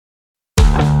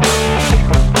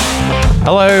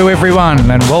Hello everyone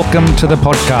and welcome to the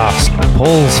podcast,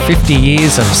 Paul's 50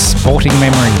 Years of Sporting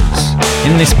Memories.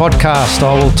 In this podcast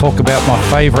I will talk about my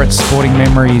favourite sporting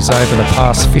memories over the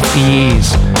past 50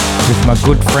 years with my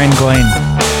good friend Glenn.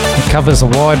 It covers a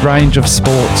wide range of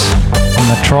sports and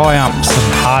the triumphs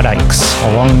and heartaches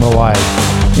along the way.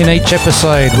 In each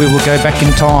episode we will go back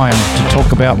in time to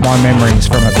talk about my memories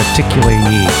from a particular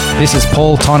year. This is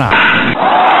Paul Tonner.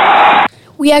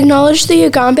 We acknowledge the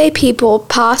Yugambeh people,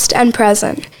 past and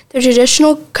present, the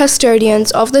traditional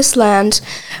custodians of this land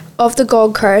of the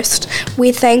Gold Coast.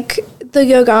 We thank the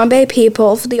Yugambeh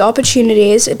people for the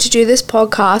opportunities to do this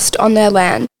podcast on their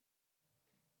land.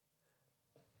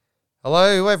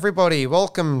 Hello everybody,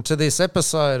 welcome to this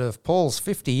episode of Paul's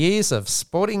 50 Years of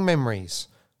Sporting Memories.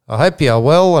 I hope you are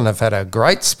well and have had a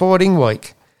great sporting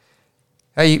week.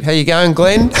 How you going,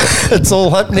 Glenn? It's all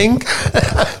happening.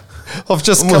 I've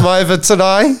just come over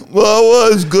today. Well, I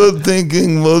was good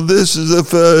thinking, well, this is the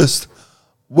first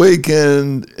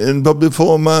weekend in probably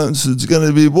 4 months. It's going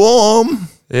to be warm.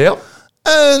 Yep.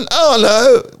 And, oh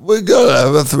no, we got to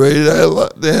have a 3-day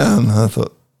lockdown. I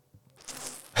thought,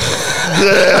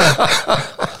 yeah.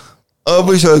 I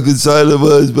wish I could say the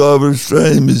words, but I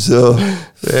restrained myself.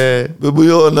 Yeah. But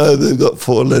we all know they've got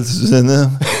 4 letters in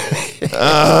them.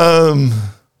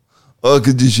 I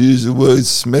could just use the word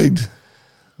smegged.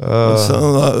 Something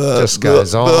like that. Just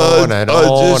goes on and I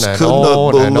on just and could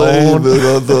on not and believe on.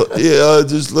 it. I thought, I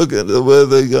just look at where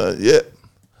they go. Yep,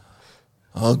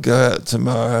 I'll go out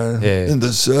tomorrow in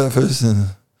the surface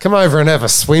and come over and have a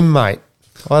swim, mate.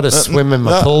 I had a swim in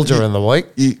my pool during the week.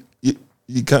 You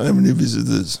can't have any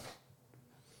visitors.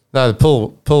 No, the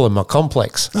pool in my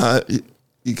complex.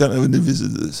 You can't have any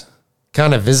visitors.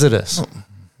 Can't have visitors.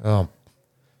 Oh,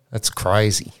 that's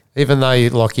crazy. Even though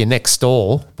you're next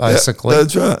door, basically. Yeah,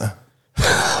 that's right.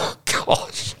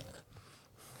 Gosh.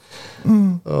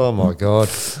 Oh, my God.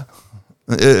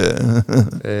 Yeah.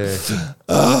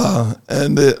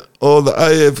 And all the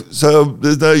AF. So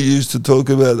there's no use to talk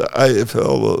about the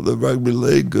AFL or the rugby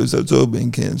league because that's all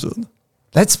been cancelled.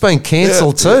 That's been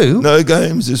cancelled too? No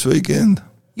games this weekend.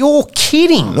 You're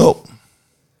kidding. Nope.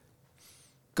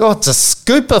 God, it's a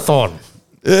scoopathon.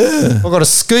 Yeah. I've got a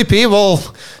scoop here. Well,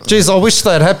 geez, I wish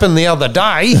that happened the other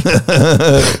day.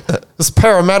 This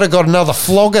Parramatta got another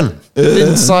flogging.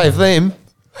 Didn't save them.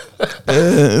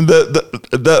 And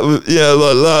that was,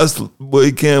 like last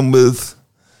weekend with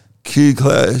Q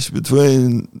clash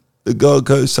between the Gold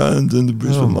Coast Suns and the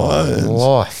Brisbane Lions.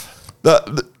 Life.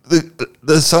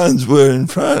 The Suns were in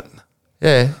front.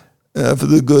 Yeah. For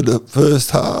the good first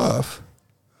half.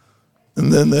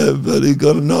 And then everybody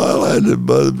got annihilated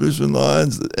by the Brisbane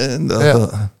Lions. And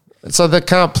So they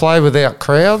can't play without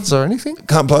crowds or anything?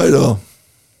 Can't play at all.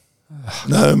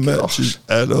 No matches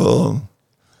at all.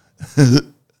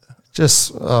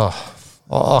 Just, I'm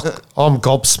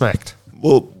gobsmacked.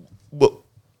 Well,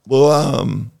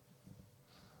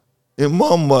 in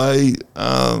one way,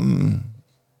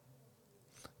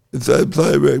 if they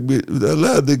play rugby, if they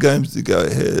allowed the games to go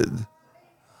ahead,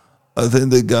 I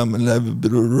think the government have a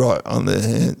bit of right on their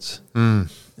hands.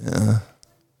 Yeah.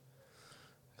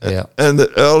 Yeah. And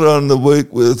earlier on in the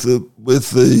week with the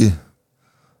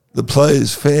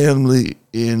players' family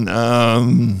in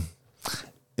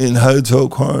hotel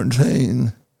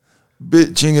quarantine,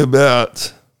 bitching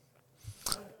about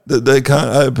that they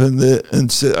can't open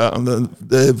and sit out on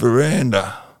their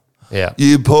veranda. Yeah.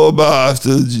 You poor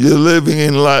bastards, you're living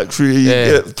in luxury, you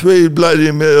get 3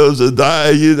 bloody meals a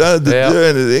day, you don't have to do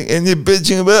anything, and you're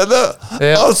bitching about that.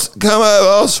 Yeah. I'll come over,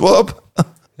 I'll swap.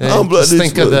 Yeah, just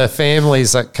think of the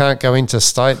families that can't go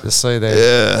interstate to see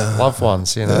their loved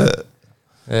ones,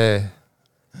 Yeah.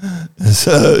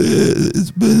 So,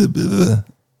 it's been a bit of a...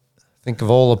 Think of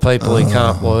all the people who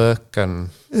can't work and...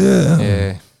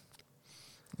 Yeah.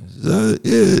 So,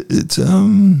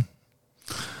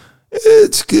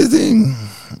 it's getting...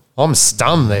 I'm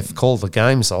stunned they've called the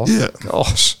games off. Yeah.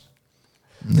 Gosh.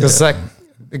 Because the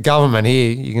government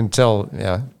here, you can tell,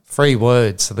 3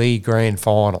 words, the grand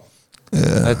final.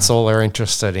 Yeah. That's all they're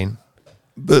interested in.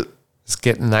 But... It's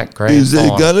getting that grand final. Is there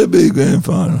going to be a grand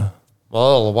final?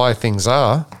 Well, the way things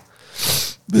are.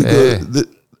 Because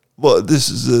this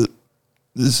is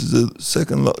the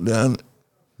second lockdown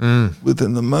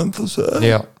within the month or so.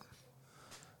 Yeah.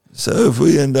 So if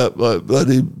we end up like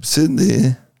bloody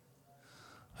Sydney,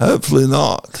 hopefully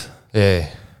not. Yeah.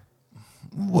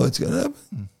 What's going to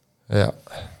happen? Yeah.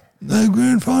 No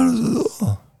grand finals at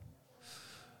all.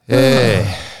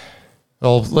 Yeah.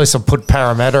 Well, at least I'll put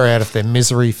Parramatta out of their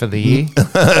misery for the year.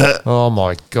 Oh,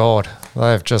 my God.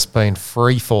 They have just been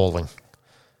free-falling.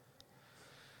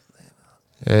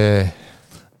 Yeah.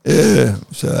 Yeah,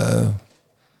 so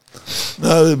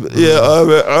No, yeah,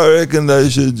 I reckon they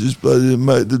should just bloody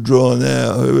make the draw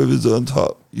now. Whoever's on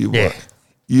top, won.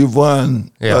 You've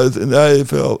won both in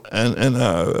AFL and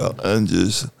NRL, and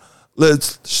just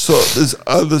let's sort this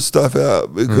other stuff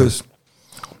out, because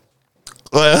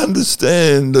I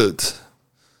understand that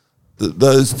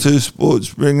those two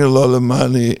sports bring a lot of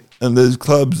money, and there's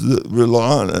clubs that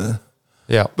rely on it.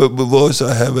 Yeah. But we've also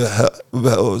had a hell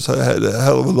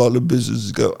of a lot of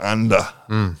businesses go under.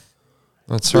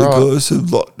 That's right. Because of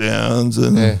lockdowns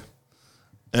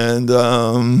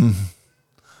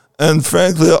and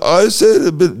frankly, I said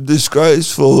a bit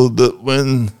disgraceful that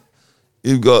when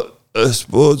you've got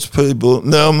sports people.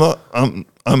 Now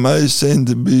I may seem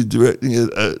to be directing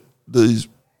it at these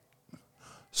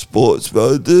sports,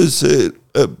 but I do see it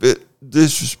a bit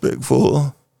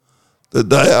disrespectful that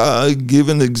they are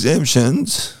given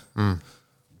exemptions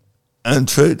and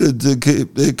treated to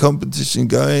keep their competition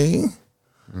going,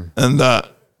 and that,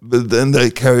 but then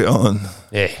they carry on.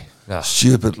 Yeah. No,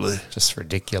 stupidly. Just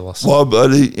ridiculous. Why,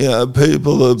 buddy?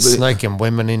 People are sneaking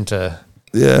women into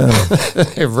their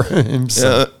rooms.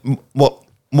 Yeah. What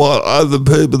other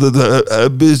people that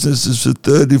have businesses for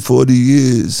 30, 40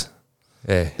 years,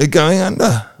 they're going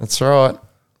under. That's right.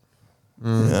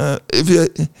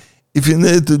 If you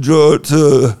need to draw it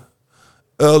to an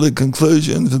early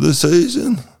conclusion for the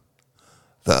season,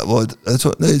 that's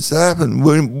what needs to happen.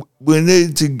 We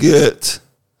need to get,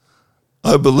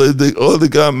 I believe all the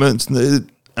governments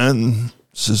need, and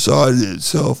society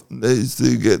itself needs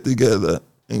to get together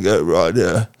and go, right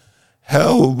now,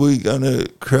 how are we going to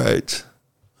create,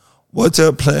 what's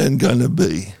our plan going to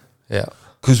be? Yeah.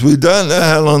 Because we don't know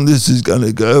how long this is going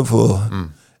to go for.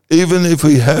 Even if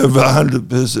we have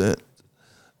 100%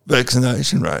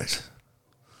 vaccination rate,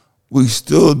 we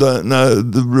still don't know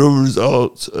the real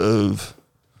results of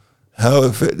how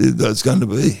effective that's going to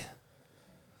be.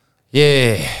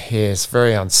 Yeah, it's a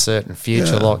very uncertain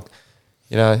future. Like,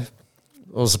 what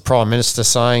was the Prime Minister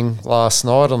saying last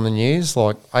night on the news?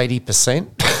 Like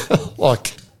 80%?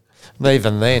 Like,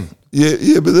 even then.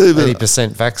 Yeah, but even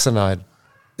 80% vaccinated.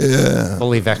 Yeah.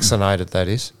 Fully vaccinated, that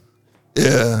is.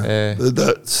 Yeah. But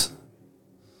that's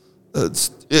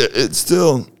it's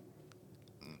still,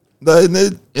 they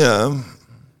need,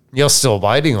 You're still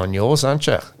waiting on yours, aren't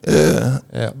you? Yeah.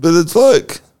 Yeah. But it's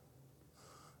like,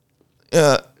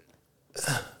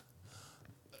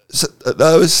 so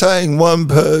they were saying one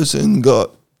person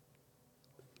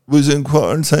was in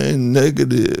quarantine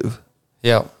negative.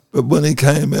 Yeah. But when he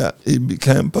came out, he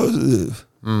became positive.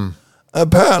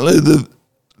 Apparently,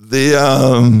 they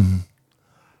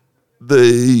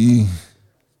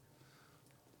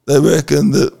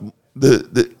reckon that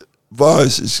the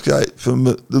virus escaped from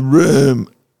the room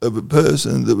of a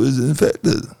person that was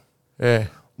infected. Yeah.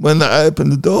 When they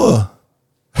opened the door.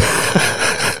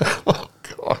 Oh,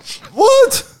 gosh.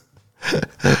 What?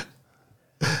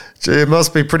 Gee, it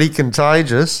must be pretty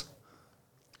contagious.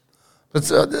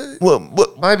 But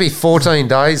maybe 14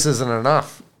 days isn't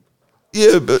enough.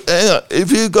 Yeah, but hang on.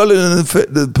 If you've got an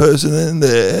infected person in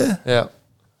there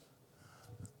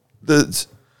that's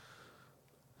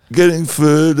getting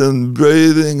food and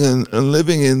breathing and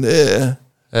living in there,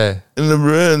 in a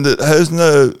room that has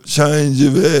no change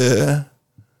of air,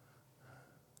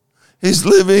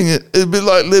 it'd be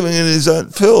like living in his own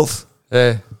filth.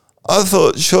 Yeah. I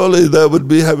thought surely they would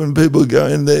be having people go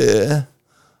in there.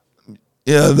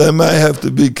 They may have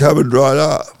to be covered right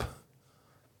up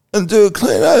and do a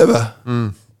clean over.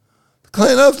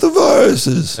 Clean off the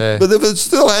viruses. Yeah. But if it's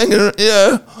still hanging,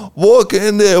 walk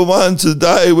in there once a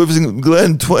day with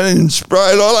Glen 20 and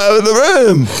spray it all over the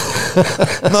room.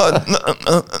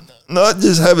 not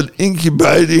just have it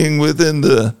incubating within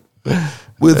the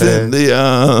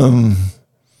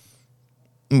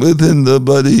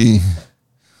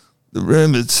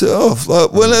room itself.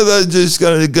 Like, when are they just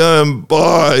going to go and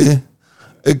buy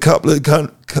a couple of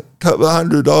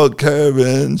 $100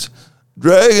 caravans,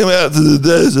 drag them out to the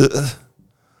desert,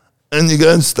 and you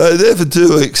go and stay there for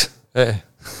 2 weeks? Yeah.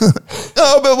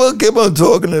 But we'll keep on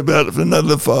talking about it for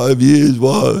another 5 years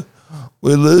while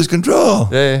we lose control.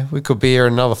 Yeah, we could be here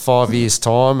another 5 years'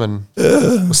 time and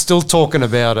we're still talking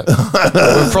about it.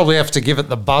 We'll probably have to give it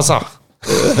the buzzer.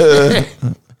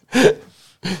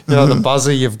 The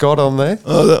buzzer you've got on there?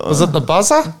 Was it the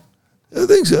buzzer? I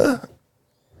think so.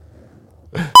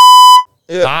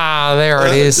 There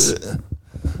it is.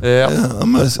 Yeah. I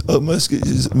must get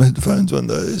you some headphones one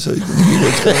day so you can hear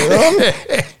what's going on.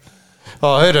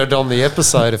 I heard it on the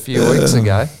episode a few weeks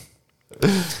ago.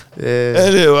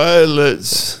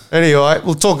 Anyway,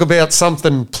 we'll talk about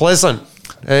something pleasant.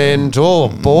 And, oh,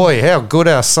 boy, how good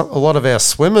are a lot of our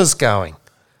swimmers going.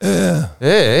 Yeah.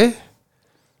 Yeah.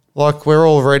 like we're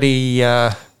already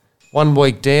 1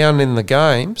 week down in the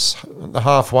games, the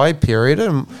halfway period,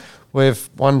 and we've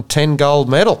won 10 gold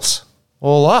medals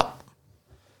all up.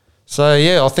 So,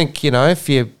 yeah, I think, if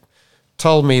you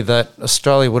told me that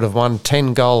Australia would have won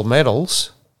 10 gold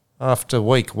medals after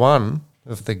week 1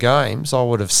 of the games, I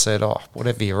would have said,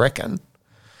 whatever you reckon.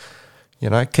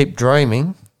 Keep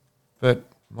dreaming. But,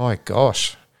 my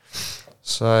gosh.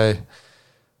 So,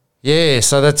 yeah,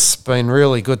 so that's been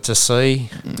really good to see.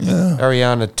 Yeah.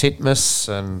 Ariana Titmus,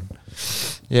 and,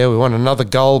 yeah, we won another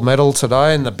gold medal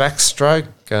today in the backstroke.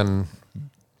 And,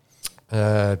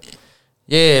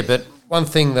 yeah, but one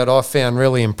thing that I found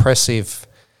really impressive,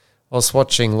 I was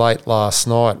watching late last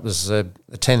night, was the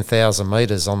 10,000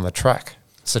 metres on the track.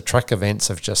 So track events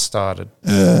have just started.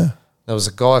 Yeah. There was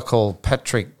a guy called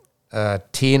Patrick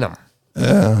Tiernam.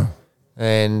 Yeah.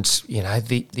 And,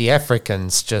 the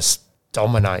Africans just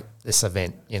dominate this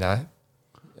event,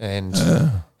 And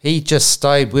he just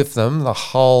stayed with them the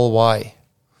whole way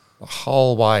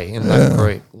in that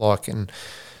group.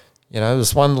 There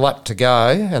was 1 lap to go,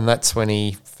 and that's when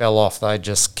he fell off. They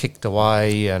just kicked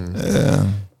away. And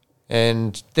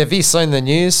have you seen the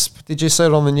news? Did you see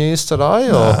it on the news today?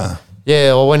 Nah.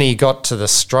 Or when he got to the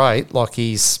straight,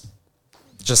 he's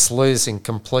just losing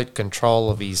complete control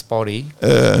of his body.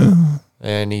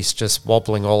 And he's just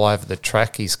wobbling all over the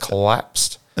track. He's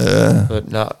collapsed. But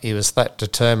no, he was that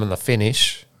determined to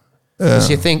finish. Because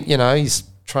you think, he's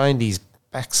trained his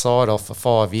backside off for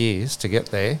 5 years to get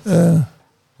there.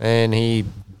 And he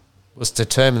was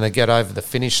determined to get over the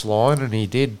finish line, and he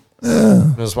did.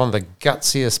 It was one of the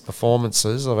gutsiest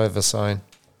performances I've ever seen.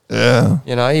 Yeah.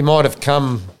 He might have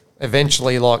come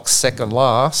eventually second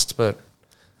last, but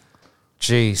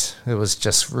geez, it was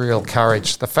just real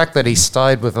courage. The fact that he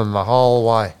stayed with them the whole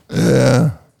way.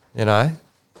 Yeah.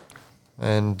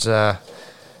 And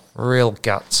real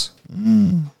guts.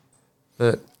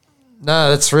 But no,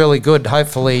 that's really good.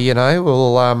 Hopefully,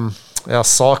 we'll our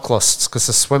cyclists, because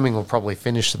the swimming will probably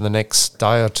finish in the next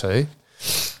day or two.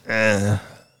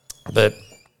 But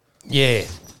yeah,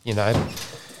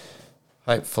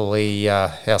 hopefully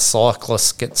our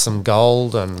cyclists get some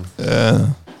gold, and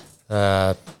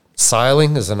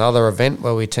sailing is another event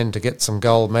where we tend to get some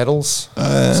gold medals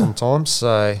sometimes.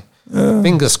 So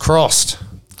fingers crossed.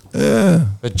 Yeah.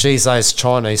 But geez, those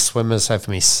Chinese swimmers have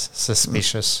me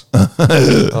suspicious.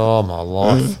 Oh, my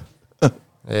life.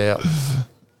 Yeah.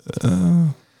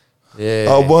 Yeah.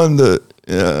 I wonder,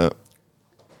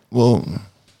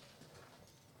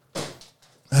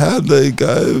 how they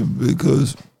go,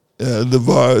 because the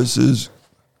virus is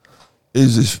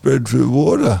spread through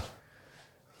water.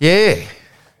 Yeah.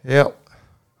 Yep.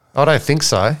 I don't think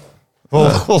so.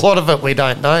 Well, a lot of it we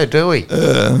don't know, do we?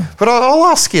 But I'll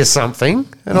ask you something,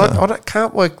 and I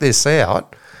can't work this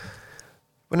out.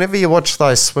 Whenever you watch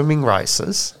those swimming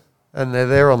races and they're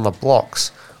there on the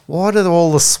blocks, why do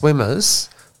all the swimmers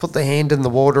put their hand in the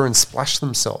water and splash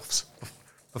themselves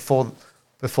before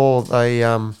they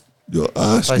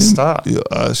they start? You're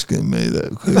asking me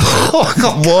that question. I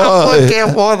can't work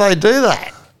out why they do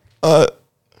that. I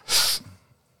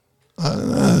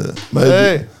don't know.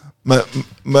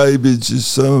 Maybe it's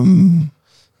just some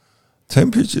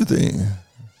temperature thing.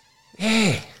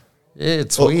 Yeah,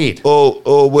 it's weird.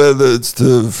 Or whether it's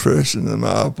to freshen them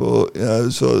up, or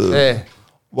sort of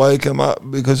wake them up,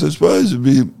 because I suppose it'd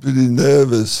be pretty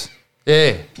nervous.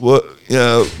 Yeah. What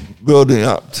building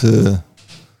up to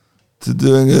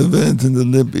doing an event in the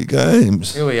Olympic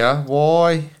Games. Here we are.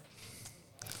 Why?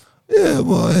 Yeah,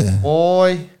 why?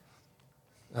 Why?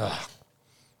 Oh.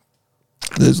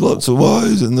 There's lots of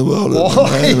whys in the world.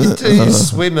 Why do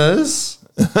swimmers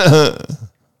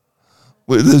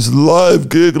there's live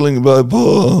Googling by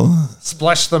Paul.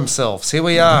 Splash themselves? Here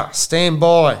we are. Stand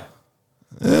by.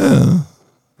 Yeah.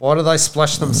 Why do they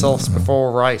splash themselves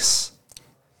before a race?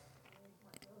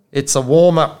 It's a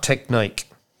warm-up technique.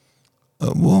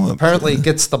 A warm-up. Apparently it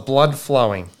gets the blood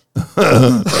flowing.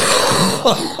 A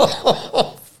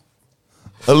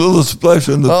little splash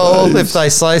on the face. Oh, if they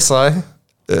say so.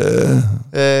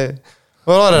 Yeah.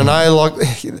 Well, I don't know.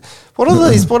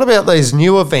 What about these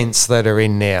new events that are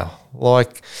in now?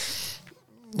 What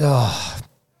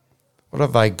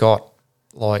have they got?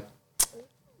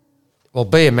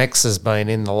 BMX has been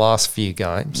in the last few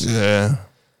games. Yeah.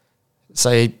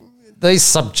 So these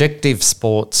subjective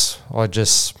sports, I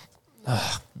just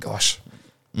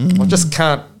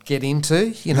can't get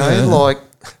into.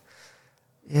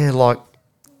 Like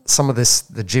some of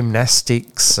the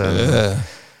gymnastics and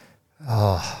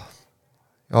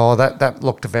that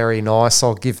looked very nice.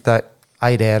 I'll give that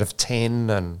 8 out of 10,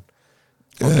 and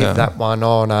I'll give that one.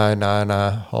 Oh no.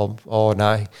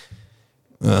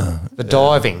 The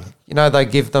diving. You know, they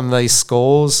give them these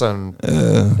scores and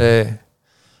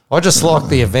I just like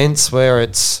the events where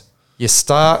it's you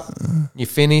start, you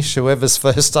finish, whoever's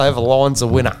first over the line's a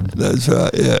winner. That's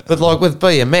right, yeah. But like with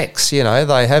BMX, you know,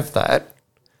 they have that.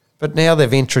 But now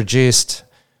they've introduced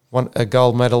a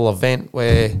gold medal event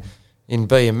where in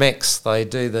BMX they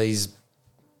do these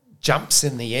jumps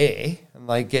in the air and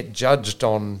they get judged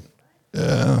on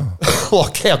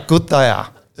like how good they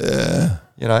are. Yeah.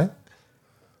 You know?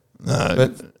 No.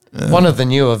 But one of the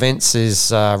new events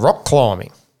is rock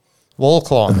climbing, wall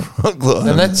climbing.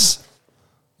 And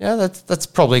that's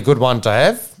probably a good one to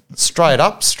have. Straight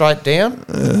up, straight down.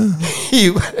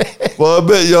 Well, I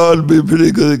bet y'all be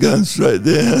pretty good at going straight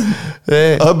down.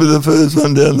 Yeah. I'll be the first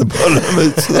one down the bottom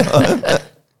each time.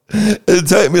 It'd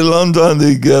take me a long time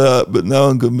to get up, but no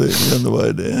one can beat me on the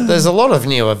way down. There's a lot of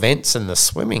new events in the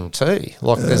swimming too.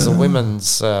 Like there's a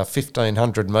women's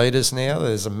 1,500 metres now.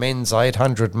 There's a men's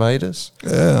 800 metres.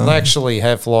 Yeah. And they actually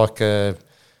have like a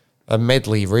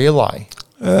medley relay,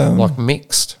 like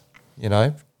mixed, you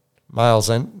know, males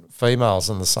and females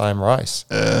in the same race.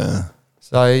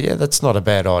 So, yeah, that's not a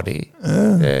bad idea.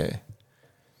 Yeah.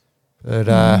 But,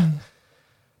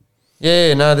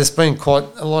 there's been quite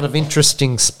a lot of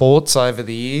interesting sports over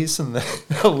the years in the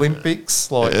Olympics.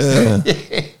 Like,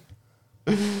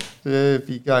 if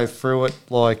you go through it,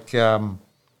 like, you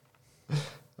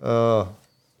know,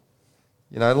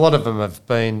 a lot of them have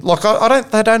been like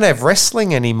they don't have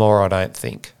wrestling anymore, I don't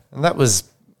think, and that was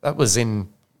in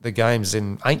the games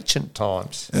in ancient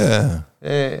times.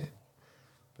 Yeah.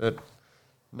 But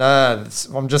no,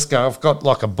 I've got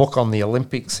like a book on the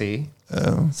Olympics here.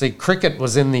 See, cricket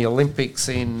was in the Olympics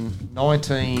in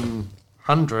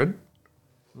 1900. It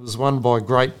was won by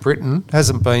Great Britain.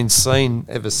 Hasn't been seen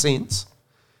ever since.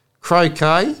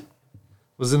 Croquet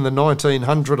was in the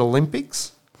 1900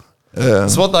 Olympics.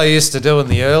 It's what they used to do in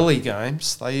the early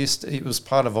games. It was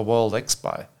part of a World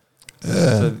Expo.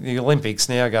 So the Olympics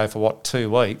now go for 2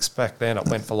 weeks. Back then it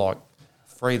went for like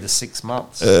 3 to 6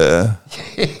 months.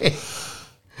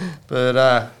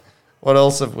 But what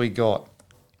else have we got?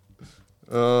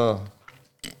 So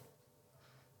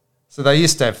they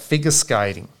used to have figure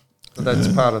skating, but that's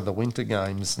part of the Winter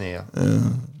Games now.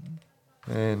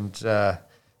 And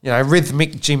you know,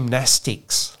 rhythmic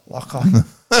gymnastics. Like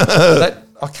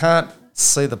I can't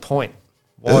see the point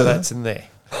why that's in there.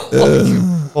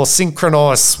 Or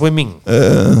synchronised swimming.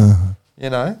 You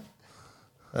know?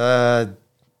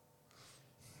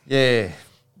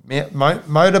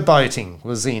 Motorboating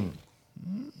was in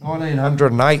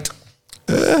 1908.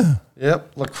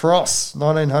 Yep, lacrosse,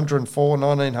 1904,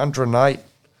 1908,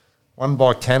 won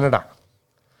by Canada.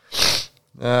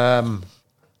 But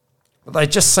they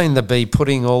just seem to be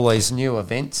putting all these new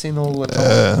events in all the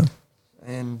time.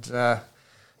 And I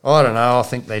don't know, I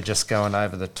think they're just going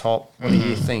over the top. What do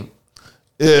you think?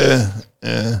 Yeah.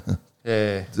 Yeah.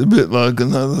 It's a bit like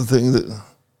another thing that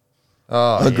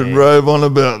I could yeah. rave on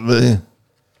about the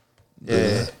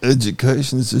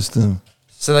education system.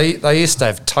 So they used to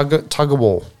have tug of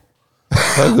war.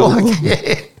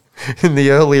 In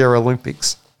the earlier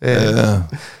Olympics. Yeah.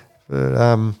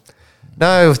 But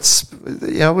no, it's,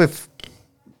 you know, we've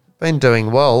been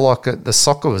doing well. Like the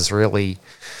soccer was really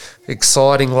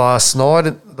exciting last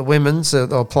night. The women's, they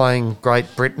were playing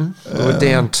Great Britain. We were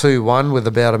down 2-1 with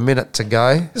about a minute to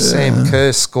go. Sam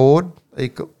Kerr scored. He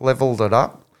levelled it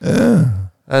up. And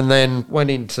then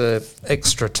went into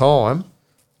extra time.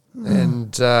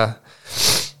 And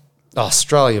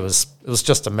Australia it was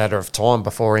just a matter of time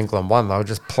before England won. They were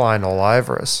just playing all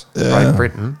over us, Great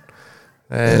Britain.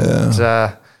 And,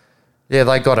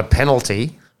 they got a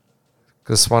penalty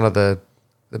because one of the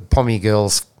Pommy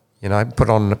girls, you know, put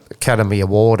on Academy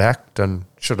Award Act and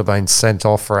should have been sent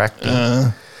off for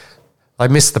acting. They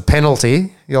missed the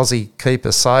penalty. The Aussie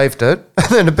keeper saved it. And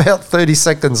then about 30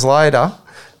 seconds later,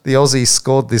 the Aussies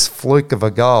scored this fluke of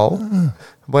a goal,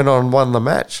 went on and won the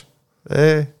match.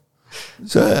 Yeah.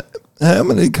 So how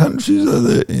many countries are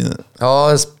there in it?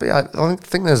 I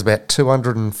think there's about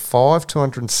 205,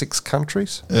 206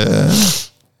 countries.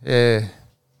 Yeah.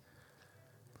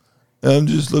 I'm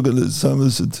just looking at some of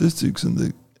the statistics on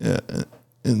the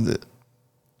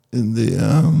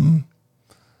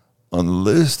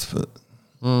list, but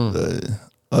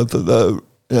I thought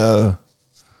they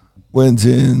went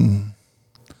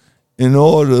in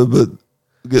order, but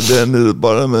get down to the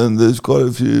bottom and there's quite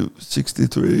a few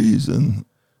 63s and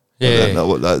I don't know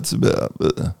what that's about,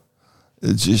 but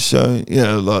it's just showing, you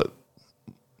know, like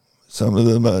some of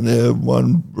them only have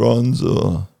one bronze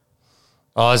or...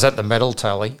 Oh, is that the medal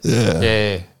tally?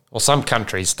 Yeah. Well, some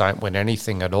countries don't win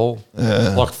anything at all.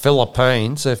 Yeah. Like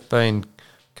Philippines, they've been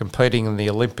competing in the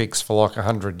Olympics for like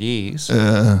 100 years.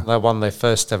 Yeah. They won their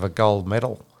first ever gold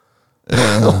medal.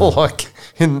 Like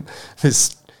in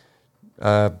this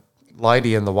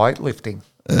lady in the weightlifting.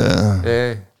 Yeah.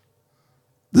 Yeah.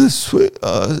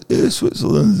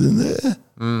 Switzerland's in there.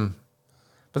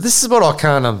 But this is what I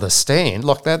can't understand.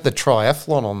 Like, they had the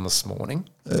triathlon on this morning.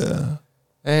 Yeah.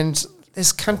 And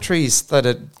there's countries that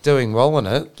are doing well in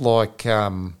it, like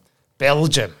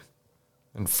Belgium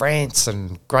and France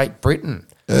and Great Britain.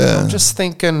 Yeah. I'm just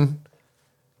thinking,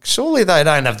 surely they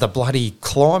don't have the bloody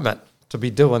climate to be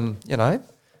doing,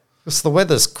 because the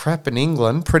weather's crap in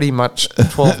England pretty much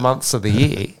 12 months of the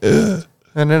year. Yeah.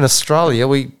 And in Australia,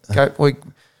 we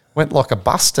went like a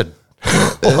bustard.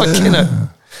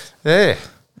 Yeah.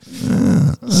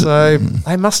 So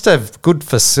they must have good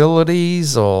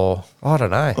facilities, or I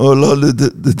don't know. Or a lot of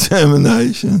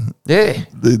determination. Yeah.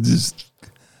 They just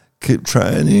keep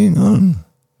training on,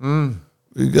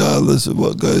 regardless of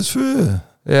what goes through.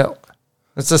 Yeah.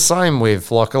 It's the same with,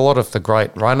 like, a lot of the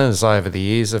great runners over the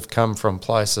years have come from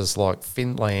places like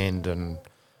Finland and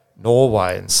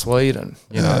Norway and Sweden,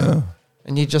 you know.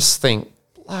 And you just think,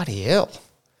 bloody hell.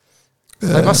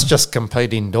 They must just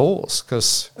compete indoors,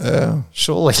 because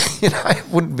surely, it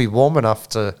wouldn't be warm enough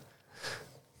to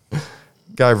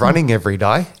go running every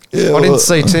day. Yeah, I didn't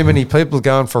see too many people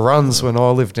going for runs when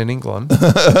I lived in England.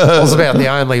 I was about the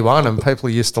only one, and people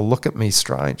used to look at me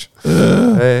strange.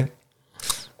 But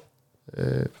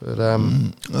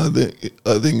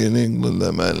I think in England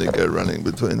they mainly go running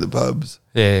between the pubs.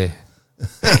 yeah.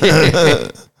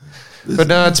 But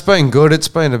no, it's been good. It's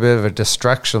been a bit of a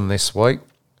distraction this week,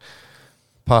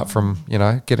 apart from,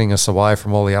 getting us away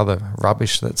from all the other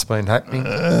rubbish that's been happening.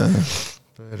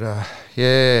 But,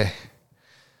 yeah.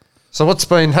 So what's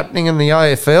been happening in the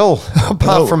AFL,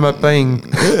 apart from it being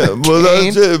Well,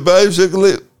 that's it.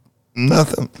 Basically,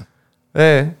 nothing.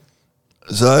 Yeah.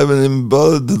 So I haven't even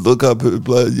bothered to look up who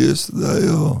played yesterday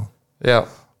or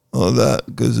that,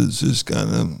 because it's just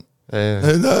kind of,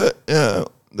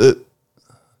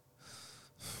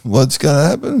 what's going to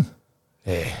happen?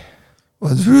 Yeah.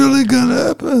 What's really going to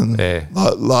happen? Yeah.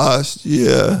 Like last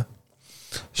year,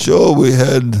 sure, we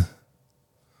had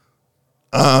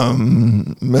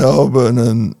Melbourne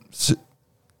and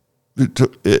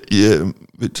Victoria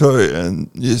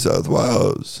and New South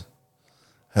Wales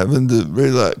having to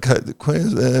relocate to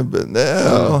Queensland, but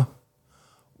now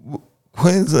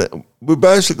Queensland, we're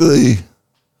basically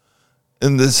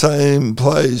in the same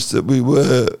place that we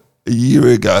were a year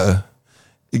ago,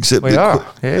 except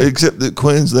that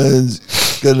Queensland's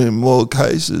getting more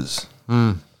cases.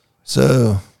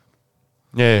 So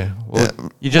yeah,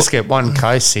 you just get one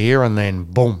case here and then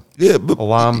boom, but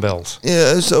alarm bells.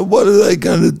 Yeah, so what are they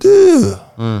going to do?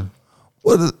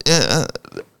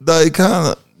 They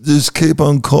can't just keep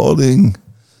on calling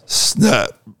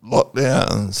snap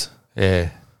lockdowns.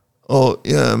 Yeah. Or,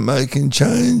 making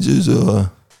changes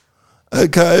or...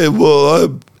 Okay,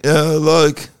 well,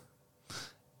 like,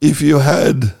 if you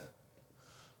had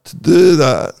to do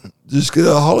that, just get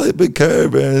a whole heap of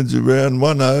caravans around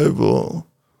one oval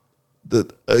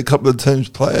that a couple of teams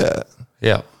play at.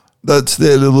 Yeah. That's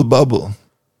their little bubble.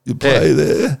 You play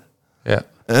there. Yeah.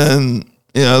 And,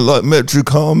 like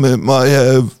Metricom, it might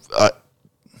have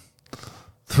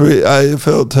 3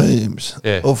 AFL teams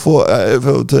or 4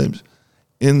 AFL teams.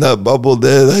 In that bubble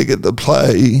there, they get to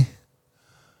play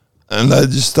and they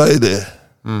just stay there.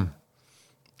 And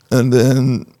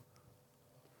then,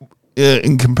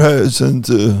 in comparison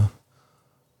to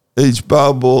each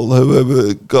bubble,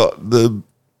 whoever got the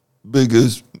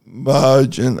biggest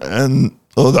margin and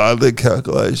all the other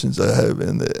calculations they have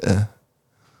in there,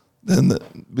 then that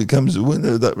becomes the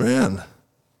winner of that round.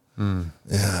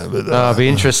 Yeah, but it'll be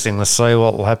interesting to see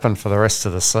what will happen for the rest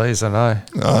of the season, eh?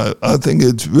 I think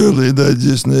it's really, they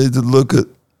just need to look at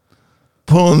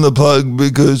pulling the plug,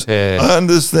 because I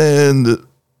understand that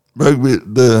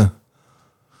the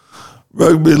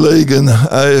rugby league and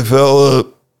AFL are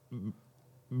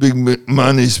big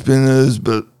money spinners,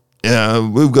 but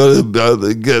we've got to be able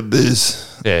to get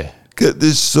this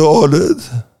sorted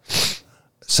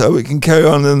so we can carry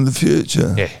on in the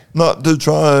future. Not to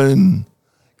try and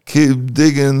keep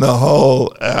digging the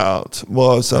hole out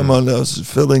while someone else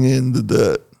is filling in the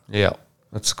dirt. Yeah,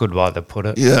 that's a good way to put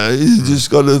it. Yeah, you just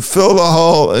got to fill the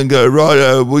hole and go,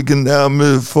 righto, we can now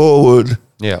move forward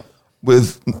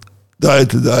with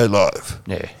day-to-day life.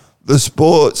 Yeah. The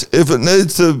sports, if it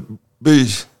needs to be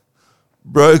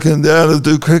broken down, if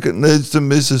the cricket needs to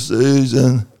miss a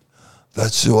season,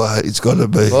 that's the way it's got to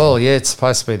be. Well, it's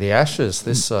supposed to be the Ashes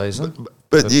this season.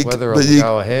 But whether it'll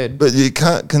go ahead. But you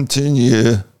can't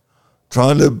continue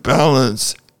trying to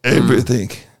balance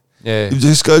everything. Yeah. You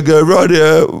just go right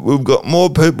here. We've got more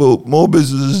people, more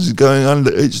businesses going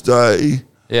under each day.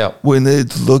 Yeah. We need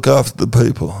to look after the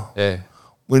people. Yeah.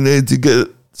 We need to get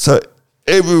it so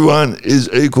everyone is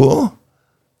equal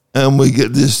and we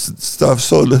get this stuff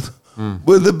sorted.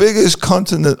 We're the biggest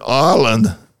continent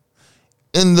island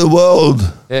in the world.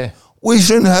 Yeah. We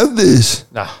shouldn't have this.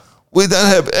 Nah. We don't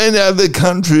have any other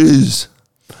countries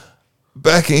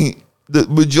backing that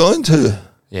we join to.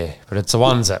 Yeah, but it's the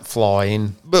ones that fly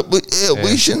in. But we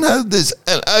shouldn't have this.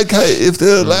 And okay, if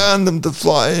they're allowing them to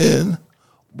fly in,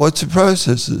 what's the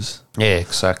processes? Yeah,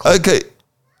 exactly. Okay.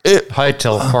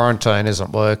 Hotel quarantine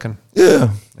isn't working. Yeah.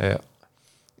 Yeah.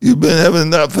 You've been having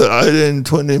that for 18,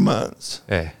 20 months.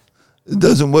 Yeah. It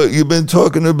doesn't work. You've been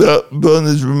talking about building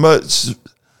this remote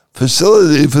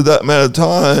facility for that amount of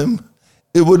time.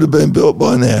 It would have been built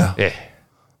by now. Yeah.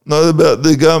 Not about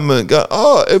the government going,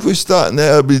 if we start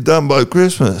now, it'll be done by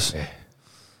Christmas. Yeah.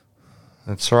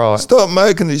 That's right. Stop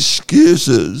making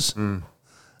excuses and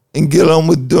get on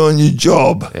with doing your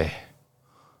job. Yeah.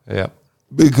 Yeah.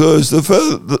 Because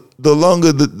the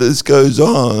longer that this goes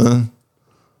on,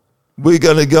 we're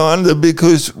going to go under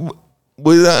because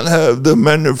we don't have the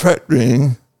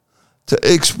manufacturing to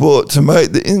export to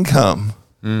make the income.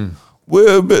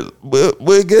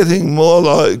 We're getting more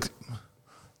like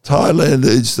Thailand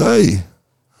each day,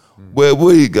 where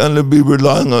we're going to be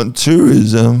relying on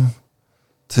tourism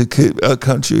to keep our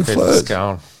country afloat. It's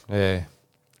going. Yeah.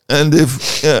 And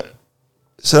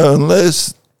so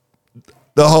unless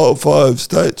the whole 5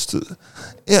 states,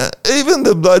 even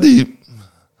the bloody,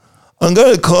 I'm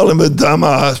going to call him a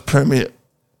dumbass premier,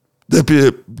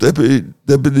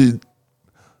 deputy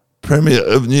premier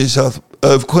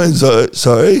of Queensland,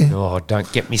 sorry. Oh,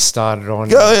 don't get me started on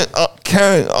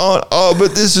Carrying on.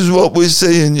 But this is what we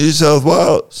see in New South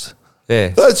Wales. Yeah.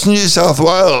 That's New South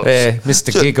Wales. Yeah,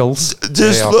 Mr. Giggles.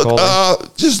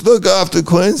 Just look after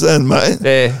Queensland, mate.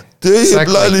 Yeah. Do your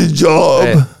bloody job.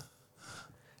 Yeah.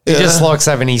 He just likes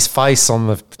having his face on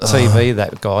the TV,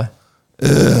 that guy.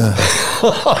 Yeah.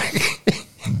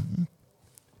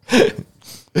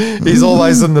 He's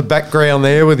always in the background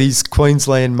there with his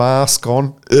Queensland mask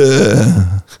on.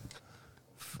 Yeah.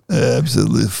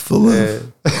 Absolutely full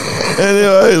of.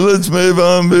 Anyway, let's move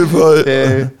on before.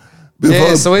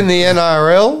 So in the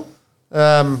NRL,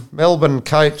 Melbourne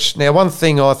coach. Now, one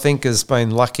thing I think has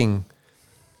been lacking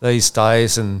these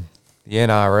days in the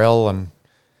NRL and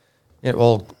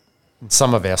in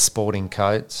some of our sporting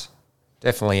codes,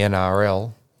 definitely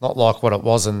NRL, not like what it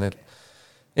was in the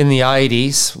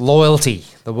 80s, loyalty,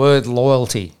 the word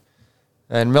loyalty.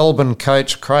 And Melbourne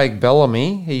coach Craig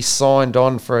Bellamy, he signed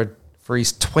on for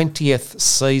his 20th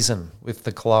season with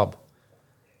the club.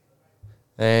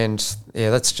 And,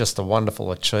 that's just a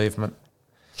wonderful achievement.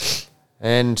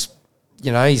 And,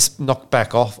 he's knocked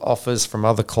back offers from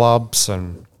other clubs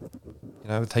and,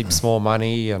 with heaps more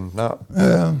money and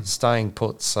staying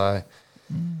put. So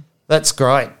that's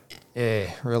great.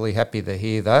 Yeah, really happy to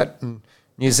hear that. And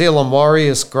New Zealand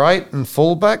Warriors great and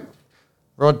fullback,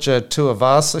 Roger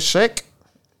Tuivasa-Sheck.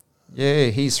 Yeah,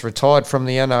 he's retired from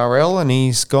the NRL and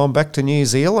he's gone back to New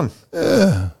Zealand.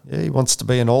 Yeah, he wants to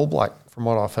be an All Black, from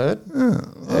what I've heard.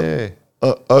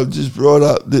 I've just brought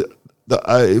up the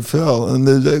AFL and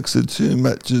there's actually 2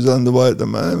 matches underway at the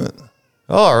moment.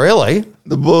 Oh, really?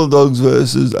 The Bulldogs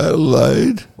versus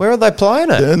Adelaide. Where are they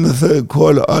playing it? In the 3rd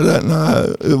quarter, I don't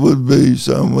know. It would be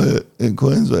somewhere in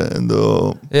Queensland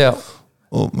or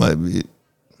maybe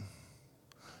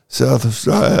South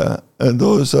Australia, and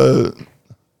also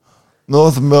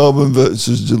North Melbourne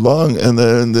versus Geelong, and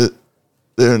they're in the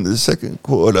 2nd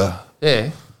quarter.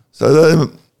 Yeah.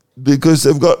 So because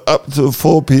they've got up to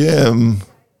 4 p.m.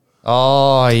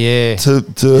 Oh yeah.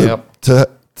 To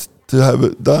have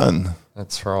it done.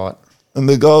 That's right. And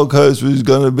the Gold Coast was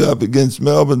going to be up against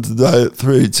Melbourne today at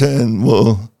 3:10.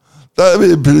 Well, that would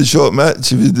be a pretty short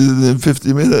match if you did it in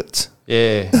 50 minutes.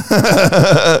 Yeah.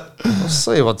 We'll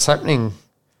see what's happening.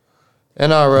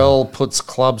 NRL puts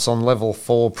clubs on level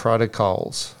 4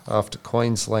 protocols after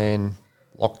Queensland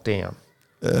lockdown.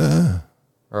 Yeah.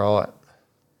 Right.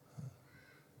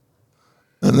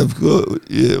 And of course,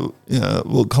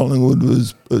 Collingwood was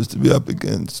supposed to be up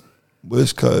against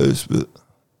West Coast, but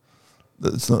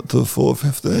that's not till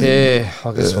 4:15. Yeah,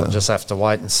 I guess we'll just have to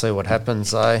wait and see what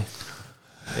happens, eh?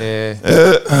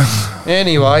 Yeah.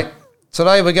 Anyway,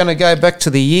 today we're going to go back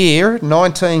to the year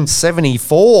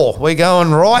 1974. We're going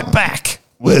right back.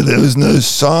 Where there was no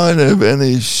sign of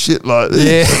any shit like this.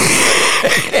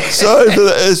 Yeah. Sorry for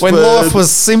the S when word. life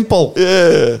was simple.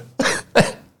 Yeah.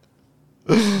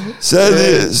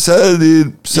 Saturday.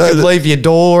 You could leave your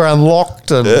door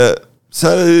unlocked. And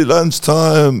Saturday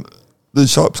lunchtime, the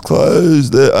shops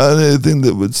closed. The only thing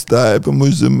that would stay open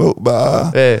was the milk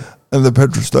bar and the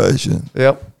petrol station.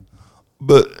 Yep.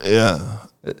 But, yeah.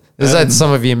 Is that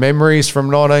some of your memories from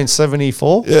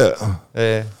 1974? Yeah.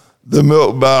 Yeah. The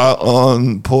milk bar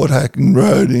on Port Hacking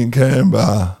Road in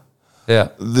Canberra. Yeah.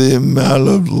 The amount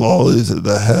of lollies that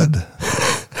they had.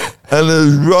 And it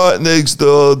was right next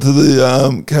door to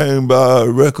the Canberra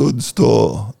record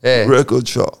store, record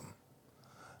shop.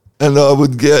 And I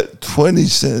would get 20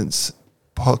 cents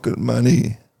pocket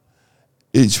money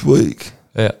each week.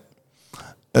 Yeah.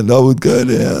 And I would go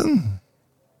down,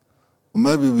 or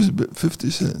maybe it was a bit 50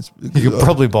 cents. You could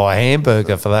probably buy a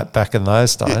hamburger for that back in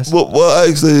those days. Well,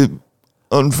 actually,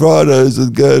 on Fridays,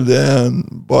 I'd go down,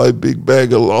 buy a big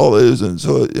bag of lollies, and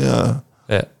so,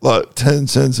 like 10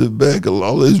 cents a bag of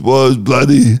lollies was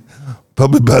probably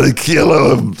about a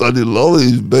kilo of bloody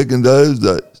lollies back in those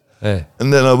days. Yeah.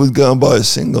 And then I would go and buy a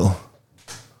single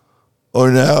or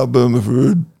an album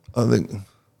I think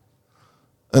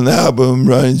an album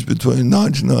ranged between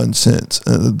 99 cents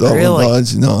and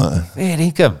 $1.99. Man,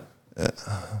 income. Yeah.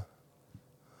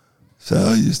 So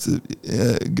I used to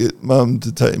get Mum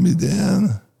to take me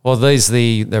down. Well, these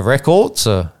the records?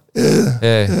 Or?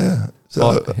 Yeah.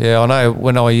 So, I know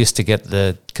when I used to get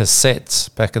the cassettes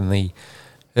back in the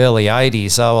early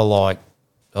 80s, they were like,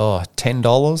 $10,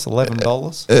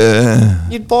 $11. Yeah.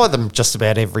 You'd buy them just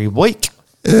about every week.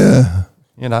 Yeah.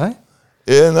 You know?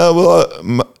 Yeah, no, well,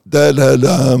 Dad had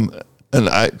an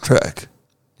 8-track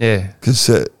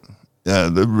cassette. Yeah,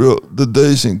 the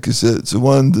decent cassettes, the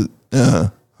one that,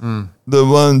 the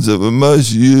ones that were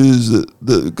most used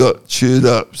that got chewed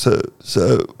up so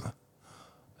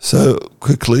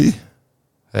quickly.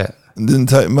 Yeah. And didn't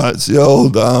take much. The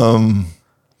old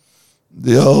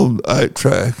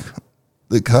 8-track,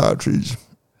 the cartridge.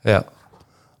 Yeah.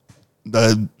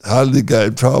 They hardly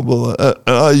gave trouble. And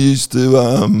I used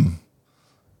to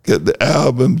get the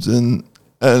albums and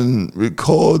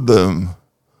record them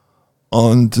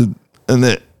onto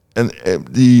an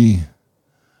empty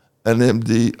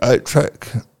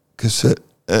 8-track cassette.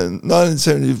 And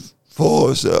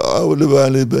 1974, so I would have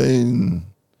only been,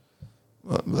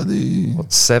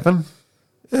 What, 7?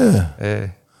 Yeah.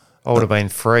 Yeah. I would have been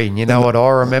 3. And you know what I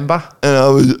remember? And I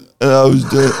was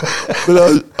doing, but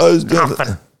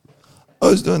I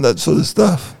was doing that sort of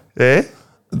stuff. Yeah.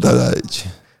 At that age.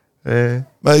 Yeah.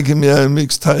 Making my own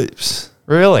mixtapes.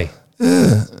 Really?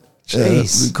 Yeah.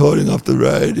 Jeez. Recording off the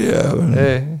radio.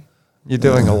 And, You're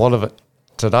doing a lot of it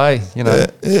today, you know.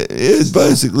 It's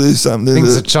basically something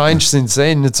Things have changed since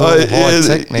then. It's all high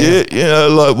tech now. Yeah,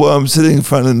 like what I'm sitting in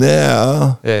front of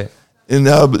now. Yeah. In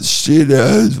Albert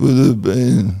Studios would have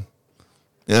been,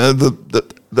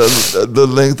 the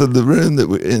length of the room that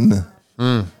we're in.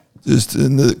 Just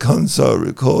in the console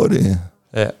recording.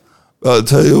 Yeah. But I'll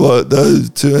tell you what, those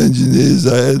 2 engineers,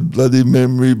 they had bloody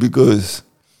memory because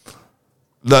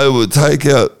they would take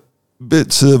out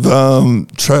bits of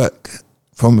track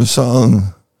from a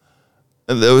song,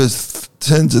 and there was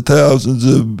tens of thousands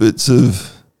of bits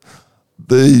of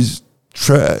these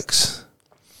tracks,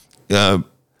 of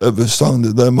a song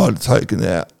that they might have taken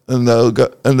out, and they'll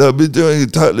be doing a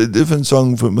totally different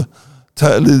song from a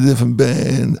totally different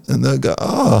band, and they'll go,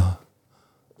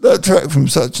 that track from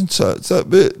such and such, that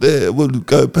bit there would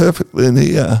go perfectly in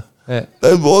here. Yeah.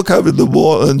 They'd walk over the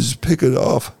wall and just pick it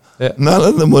off. Yeah. None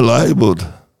of them were labelled.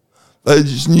 They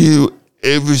just knew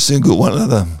every single one of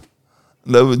them.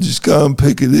 And they would just go and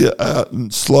pick it out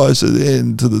and slice it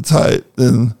into the tape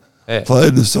and play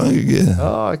the song again.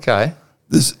 Oh, okay.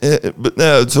 But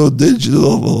now it's all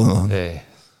digital. Yeah.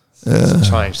 It's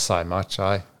changed so much,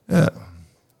 eh? Yeah.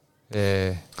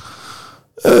 Yeah.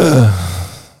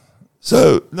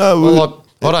 So, no. Well,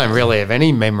 I don't really have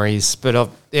any memories, but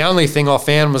the only thing I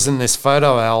found was in this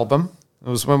photo album. It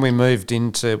was when we moved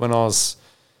into, when I was,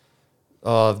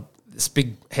 this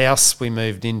big house we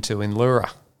moved into in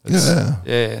Lura.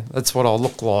 Yeah, that's what I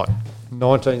look like.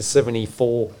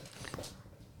 1974.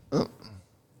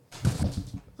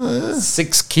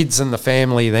 6 kids in the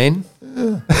family then.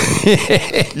 You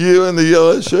in the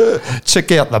yellow shirt.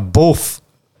 Check out the buff.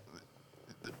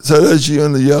 So that's you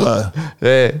in the yellow.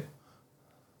 Yeah.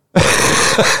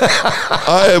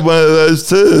 I had one of those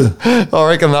too. I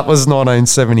reckon that was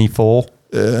 1974.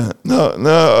 Yeah. No.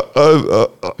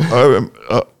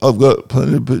 I've got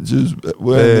plenty of pictures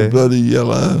wearing the bloody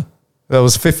yellow. That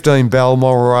was 15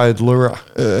 Balmoral Road, Lura.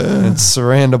 Yeah. It's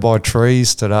surrounded by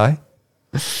trees today.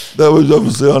 That was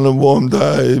obviously on a warm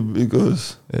day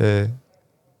because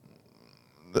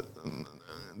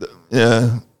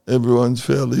everyone's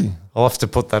fairly. I'll have to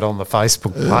put that on the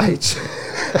Facebook page.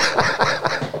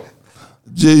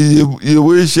 Gee, you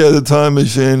wish you had a time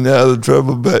machine now to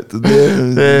travel back to there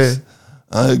and just,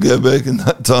 go back in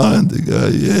that time to go,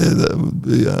 that would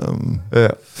be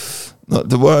not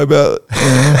to worry about.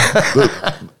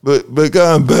 But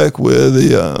going back where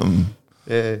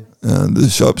the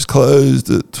shops closed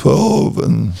at 12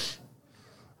 and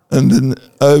didn't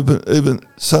open even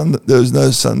Sunday. There was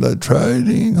no Sunday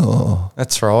trading or.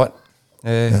 That's right.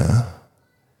 Yeah.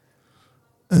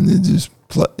 And you just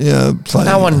play.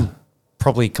 No one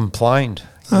probably complained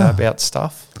about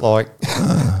stuff like.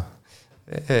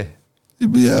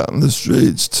 You'd be out in the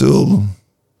streets till.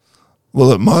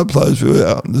 Well, at my place, we were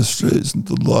out in the streets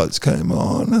until the lights came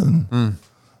on, and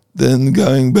then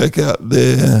going back out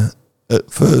there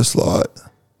at first light.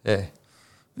 Yeah.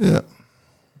 Yeah.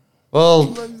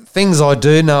 Well, things I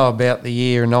do know about the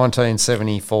year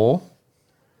 1974.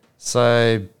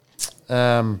 So,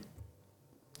 as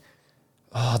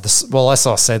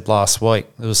I said last week,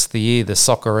 it was the year the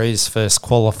Socceroos first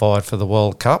qualified for the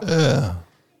World Cup. Yeah.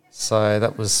 So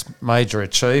that was major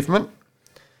achievement.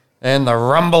 And the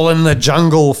Rumble in the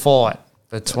Jungle fight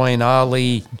between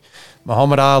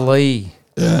Muhammad Ali.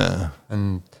 Yeah.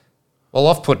 And, well,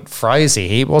 I've put Fraser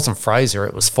here. It wasn't Fraser,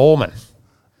 it was Foreman.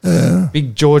 Yeah.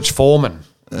 Big George Foreman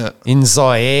in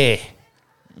Zaire.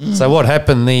 So what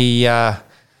happened? The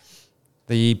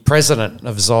president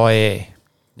of Zaire,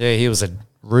 he was a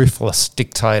ruthless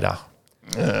dictator.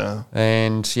 Yeah.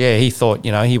 And, he thought,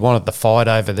 he wanted the fight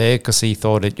over there because he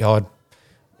thought it'd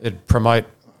promote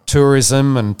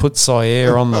tourism and put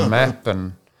Zaire on the map.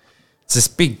 And it's this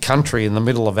big country in the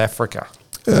middle of Africa.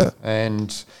 Yeah.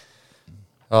 And,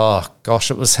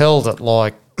 it was held at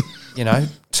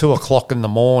 2 o'clock in the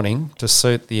morning to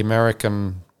suit the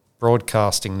American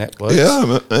broadcasting networks.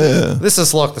 Yeah. This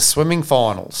is like the swimming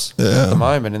finals at the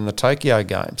moment in the Tokyo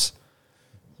Games.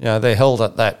 They're held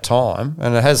at that time,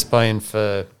 and it has been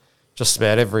for just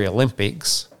about every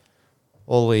Olympics.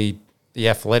 All the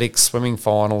athletics swimming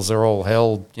finals are all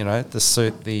held, to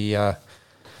suit the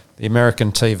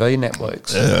American TV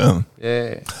networks. Yeah.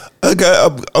 Yeah. Okay,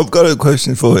 I've got a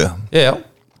question for you. Yeah.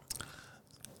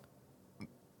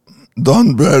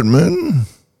 Don Bradman,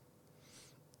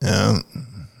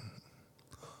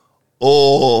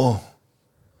 or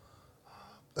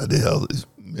bloody hell, his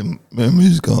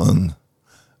memory's gone.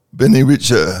 Richie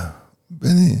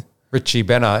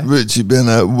Beno.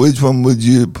 Which one would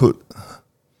you put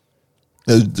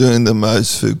as doing the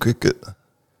most for cricket?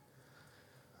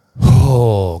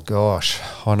 Oh gosh,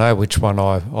 I know which one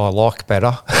I like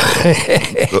better.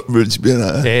 Richie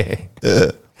Beno.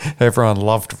 Yeah. Everyone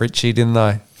loved Richie, didn't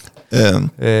they? Yeah.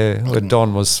 Yeah. Well,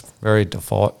 Don was very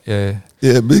defiant. Yeah.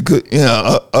 Yeah, because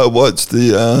I watched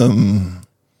the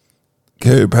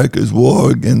Kerry Packers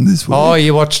War again this week. Oh,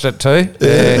 you watched it too?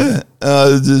 Yeah.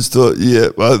 I just thought,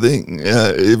 I think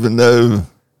even though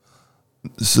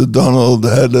Sir Donald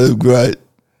had a great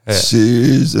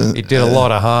series, and he did a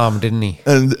lot of harm, didn't he?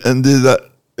 And did that.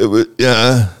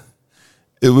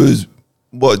 It was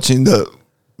watching that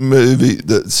movie,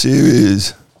 that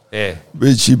series. Yeah.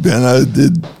 Richie Beno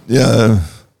did,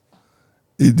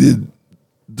 he did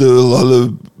do a lot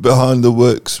of behind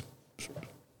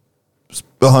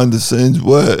the scenes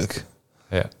work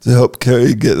to help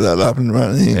Kerry get that up and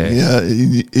running. Yeah,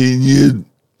 he knew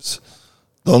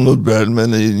Donald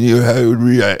Bradman, he knew how he would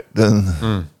react,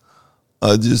 and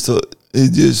I just thought he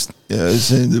just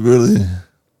seemed to really.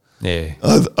 Yeah,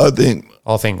 I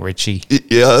think Richie.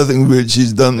 Yeah, I think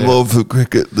Richie's done more for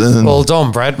cricket than. Well,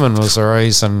 Don Bradman was the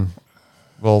reason.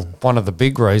 Well, one of the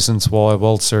big reasons why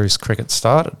World Series cricket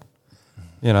started.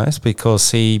 It's because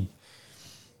he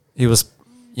was,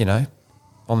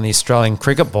 on the Australian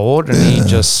Cricket Board, and he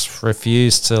just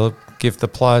refused to give the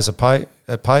players a pay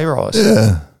rise.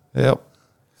 Yeah. Yep.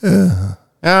 Yeah.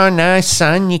 Oh no,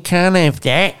 son, you can't have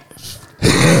that.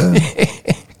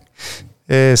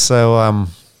 Yeah. So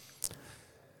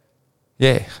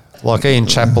like Ian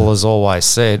Chappell has always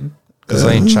said, because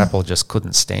Ian Chappell just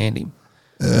couldn't stand him.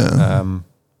 Yeah.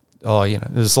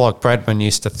 It was like Bradman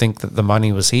used to think that the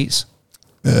money was his.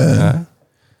 Yeah.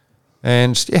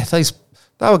 And they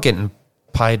were getting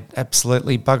paid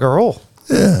absolutely bugger all.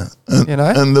 Yeah.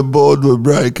 And the board were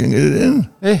breaking it in.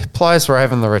 Yeah, players were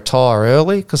having to retire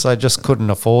early because they just couldn't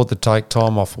afford to take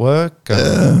time off work.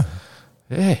 Yeah.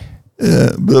 Yeah,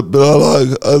 but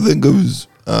I think it was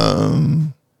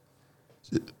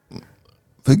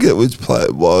forget which player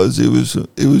it was. He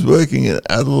was working in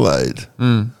Adelaide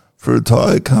for a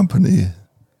tyre company.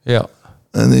 Yeah.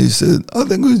 And he said, I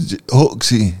think it was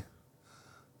Hawksy.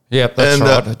 Yep, that's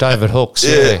right. David Hooks,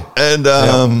 yeah. And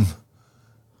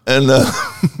And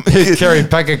Kerry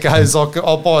Packer goes,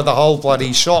 I'll buy the whole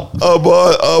bloody shop. I'll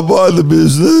buy the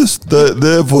business.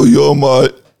 Therefore,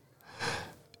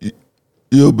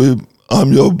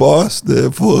 I'm your boss.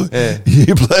 Therefore,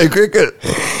 you play cricket.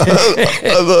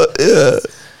 I thought, yeah.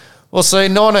 Well, see,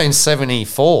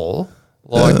 1974,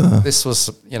 this was,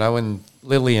 when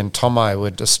Lily and Tomo were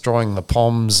destroying the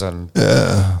Poms and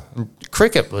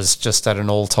cricket was just at an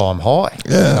all-time high,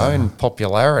 in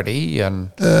popularity.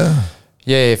 And,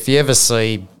 if you ever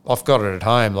see, I've got it at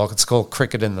home, it's called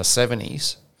Cricket in the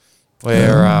 70s,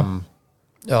 where,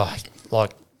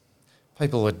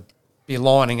 people would be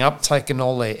lining up, taking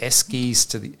all their eskies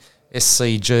to the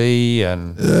SCG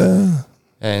and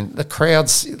the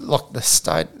crowds,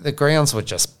 the grounds were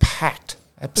just packed,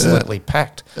 absolutely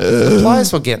packed. The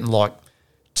players were getting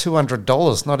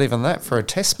 $200, not even that, for a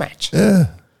test match. Yeah.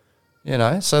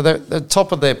 So they're the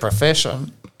top of their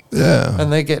profession. Yeah.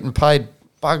 And they're getting paid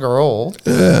bugger all.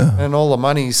 Yeah. And all the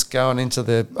money's going into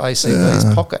the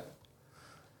ACB's pocket.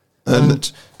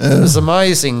 And it was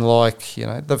amazing,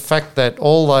 the fact that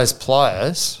all those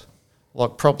players,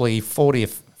 probably 40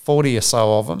 or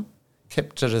so of them,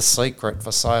 kept it a secret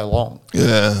for so long.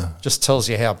 Yeah. Just tells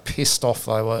you how pissed off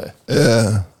they were.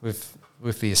 Yeah. With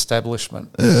the establishment.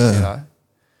 Yeah.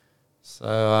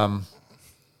 So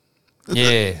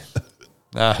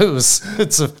no,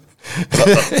 it's a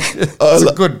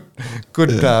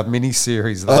good mini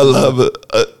series. I love it.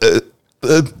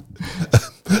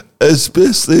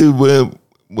 Especially when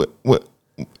it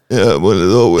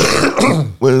all went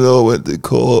when it all went to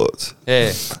court.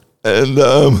 Yeah. And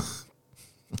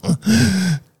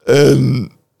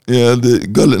they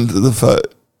got into the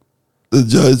fight. The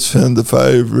judge found the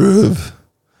favour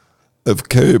of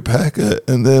Kerry Packer,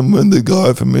 and then when the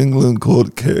guy from England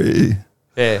called Kerry,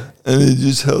 and he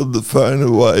just held the phone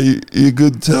away, you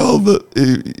could tell that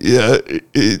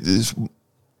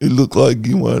he looked like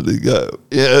he wanted to go.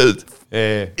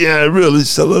 Yeah, really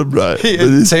celebrate. He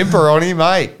had temper on him,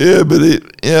 mate. Yeah, but he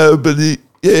had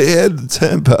the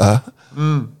temper.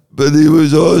 But he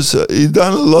was also, he'd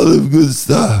done a lot of good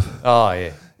stuff. Oh,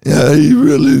 yeah. Yeah, he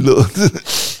really looked.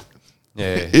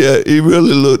 Yeah, he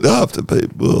really looked after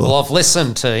people. Well, I've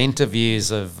listened to interviews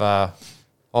of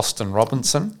Austin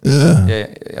Robinson.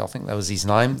 Yeah, I think that was his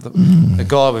name. The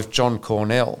guy with John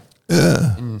Cornell.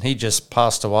 Yeah. And he just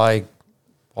passed away,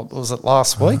 what was it,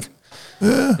 last week?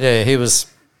 Yeah, he was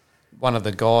one of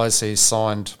the guys who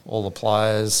signed all the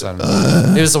players, and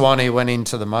he was the one who went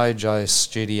into the Mojo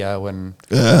studio and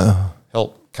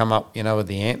helped come up, with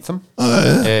the anthem.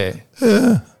 Yeah.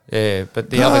 But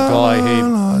the other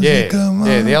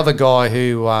guy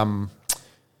who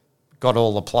got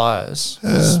all the players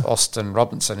was Austin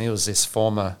Robinson. He was this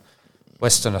former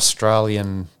Western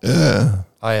Australian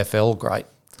AFL great.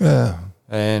 Yeah.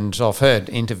 And I've heard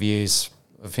interviews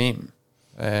of him,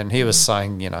 and he was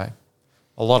saying,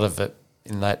 a lot of it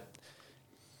in that,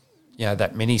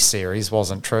 that mini-series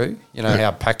wasn't true.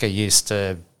 How Packer used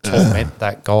to torment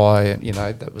that guy,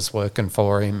 that was working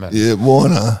for him. And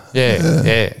Warner.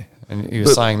 Yeah. And he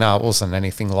was saying, no, it wasn't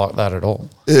anything like that at all.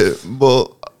 Yeah,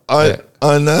 well, I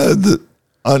know that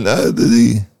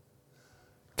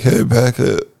Kerry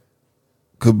Packer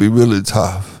could be really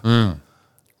tough. And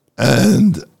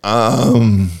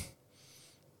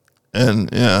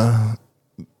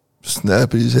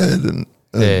snap his head and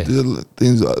do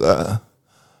things like that.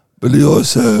 But he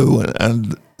also went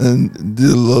and did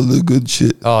a lot of good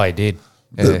shit. Oh, he did.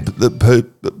 Yeah. That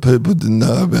people didn't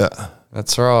know about.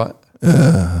 That's right.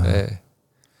 Yeah.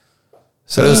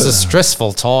 So it was a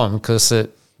stressful time because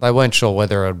they weren't sure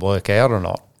whether it would work out or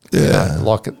not. Yeah.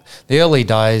 The early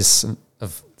days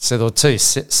there were 2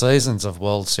 seasons of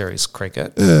World Series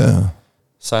cricket. Yeah.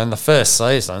 So in the first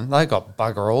season, they got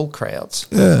bugger all crowds.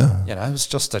 Yeah. It was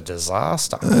just a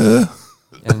disaster. Yeah.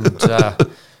 And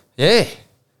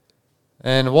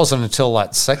and it wasn't until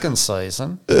that second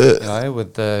season,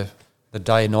 with the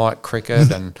day-night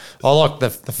cricket. And I like the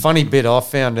funny bit I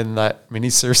found in that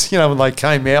mini-series, when they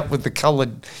came out with the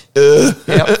coloured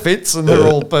outfits and they're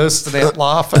all bursting out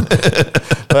laughing.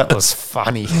 That was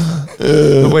funny.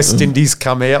 The West Indies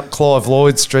come out, Clive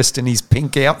Lloyd's dressed in his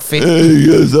pink outfit. He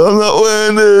goes, I'm not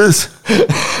wearing this.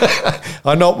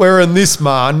 I'm not wearing this,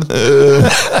 man.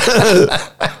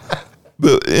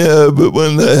 But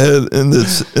when they had in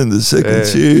the second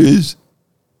series,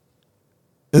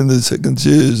 of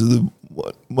the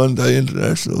one day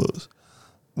internationals,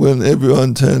 when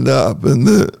everyone turned up and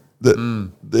they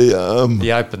opened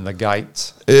the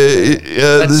gates.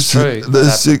 That's true.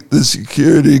 The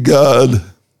security guard.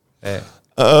 Yeah.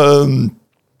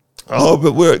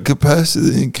 But we're at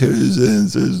capacity, and Kerry's there and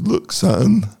says, "Look,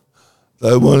 son,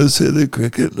 they want to see the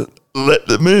cricket. let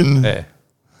them in. Yeah.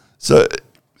 So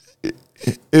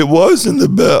it wasn't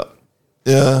about,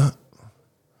 yeah.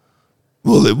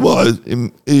 Well, it was.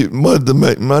 He wanted to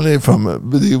make money from it,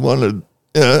 but he wanted,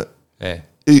 yeah.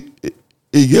 He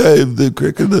gave the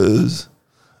cricketers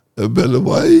a better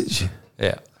wage.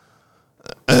 Yeah.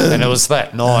 And it was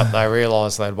that night they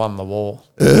realised they'd won the war.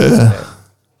 Yeah,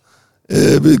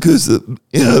 because the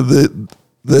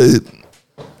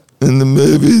in the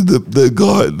movie the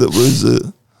guy that was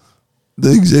the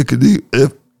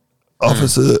executive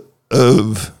officer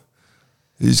of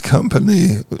his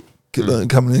company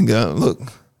coming and going, look,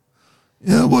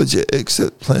 what's your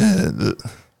exit plan?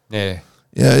 Yeah.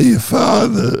 Yeah, your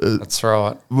father. That's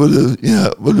right. Would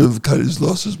have cut his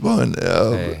losses by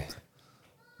now. Yeah.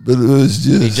 But it was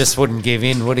just... He just wouldn't give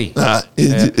in, would he? Nah, he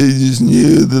just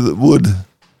knew that it would.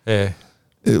 Yeah.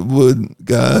 It would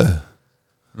go.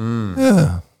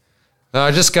 Yeah.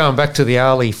 No, just going back to the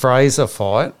Ali Fraser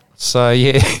fight. So,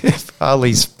 yeah,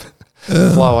 Ali's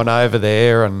flowing over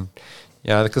there and,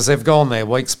 because they've gone there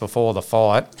weeks before the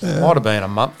fight. Might have been a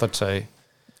month or two.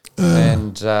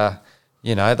 And,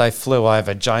 they flew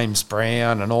over James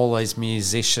Brown and all these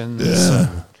musicians.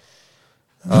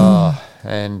 Yeah.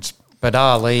 But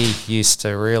Ali used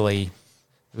to really,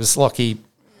 it was like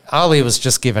Ali was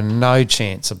just given no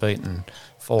chance of beating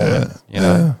Foreman.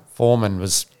 Foreman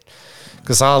was,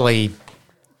 because Ali,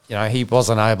 he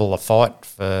wasn't able to fight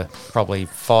for probably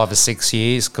 5 or 6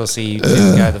 years because he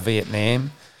didn't go to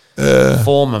Vietnam.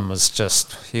 Foreman was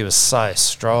he was so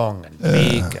strong and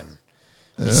big and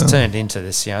he's turned into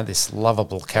this, this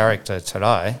lovable character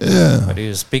today. Yeah. But he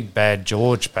was Big Bad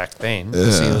George back then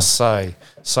because he was so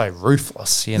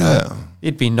ruthless,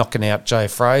 He'd be knocking out Joe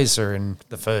Fraser in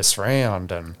the first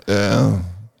round. And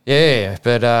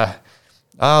but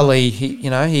Ali,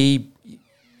 he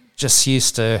just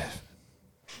used to,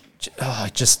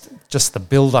 just the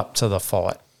build up to the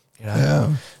fight,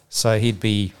 So he'd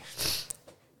be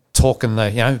talking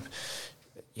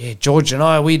George and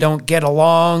I, we don't get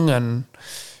along, and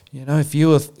if you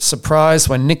were surprised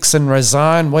when Nixon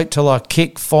resigned, wait till I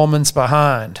kick Foreman's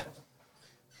behind.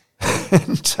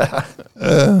 And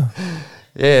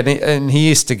he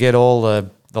used to get all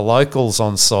the locals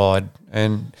on side,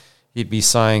 and he'd be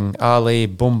saying Ali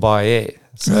Boumbaye.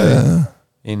 So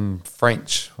in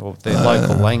French or their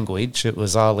local language, it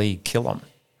was Ali kill him.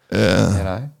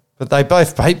 Yeah. But they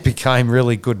both became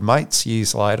really good mates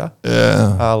years later.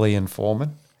 Yeah. Ali and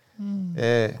Foreman.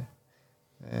 Yeah.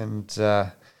 And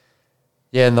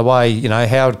and the way,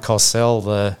 Howard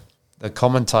Cosell, the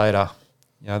commentator,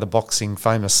 the boxing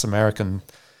famous American,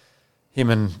 him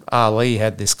and Ali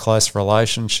had this close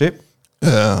relationship.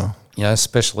 Yeah.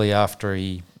 Especially after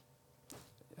he,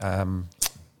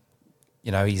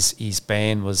 his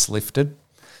ban was lifted,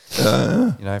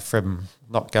 from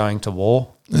not going to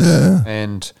war. Yeah.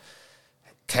 And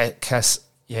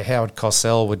Howard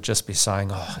Cosell would just be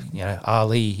saying,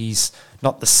 Ali, he's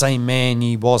not the same man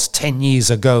he was 10 years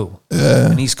ago.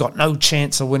 Yeah. And he's got no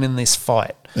chance of winning this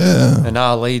fight. Yeah. And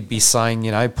Ali'd be saying,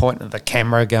 pointing at the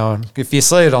camera going, if you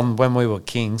see it on When We Were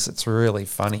Kings, it's really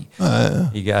funny.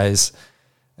 He goes,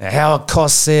 Howard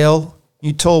Cosell,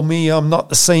 you told me I'm not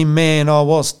the same man I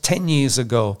was 10 years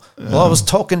ago. Well, I was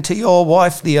talking to your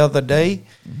wife the other day,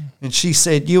 and she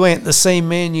said, you ain't the same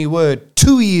man you were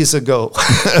 2 years ago.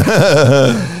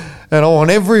 And I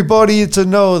want everybody to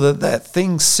know that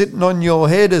thing sitting on your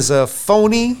head is a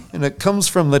phony, and it comes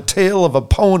from the tail of a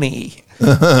pony.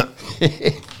 But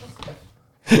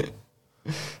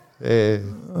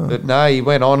no, he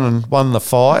went on and won the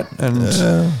fight.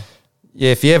 And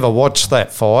if you ever watch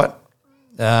that fight,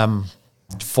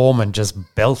 Foreman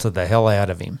just belted the hell out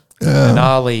of him. And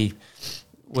Ali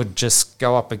would just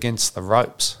go up against the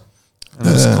ropes. And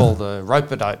it was called a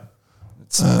rope-a-dope.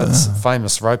 It's a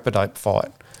famous rope-a-dope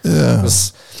fight.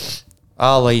 Because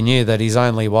Ali knew that his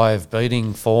only way of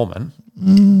beating Foreman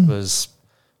was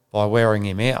by wearing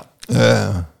him out.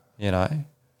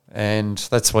 And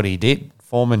that's what he did.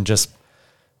 Foreman just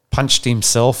punched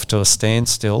himself to a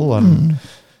standstill, and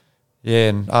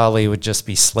and Ali would just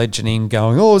be sledging him,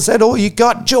 going, "Oh, is that all you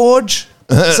got, George?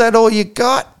 Is that all you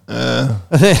got?" And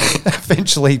then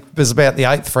eventually, it was about the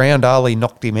 8th round, Ali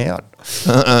knocked him out.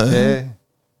 And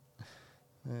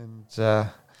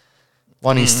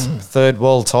won his 3rd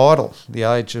world title at the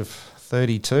age of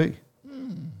 32.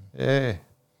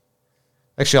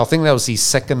 Actually, I think that was his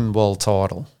 2nd world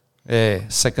title.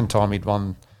 Second time he'd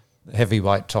won the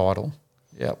heavyweight title.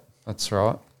 Yep, that's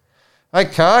right.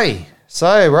 Okay,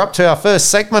 so we're up to our first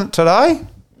segment today.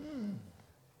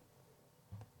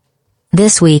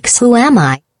 This week's Who Am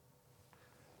I?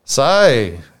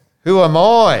 So, who am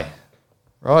I?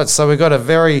 Right, so we've got a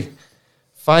very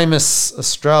famous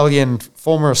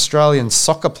former Australian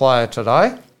soccer player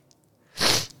today.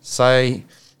 So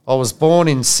I was born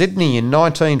in Sydney in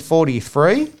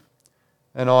 1943,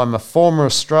 and I'm a former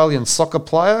Australian soccer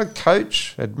player,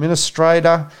 coach,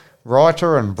 administrator,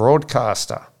 writer and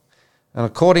broadcaster. And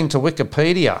according to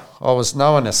Wikipedia, I was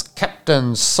known as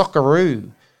Captain Socceroo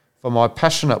for my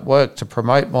passionate work to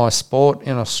promote my sport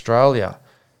in Australia.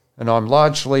 And I'm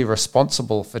largely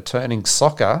responsible for turning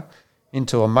soccer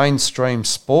into a mainstream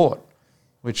sport,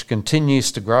 which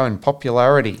continues to grow in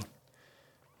popularity.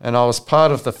 And I was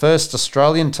part of the first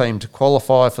Australian team to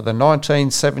qualify for the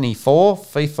 1974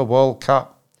 FIFA World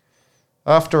Cup.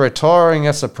 After retiring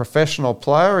as a professional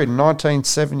player in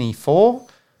 1974,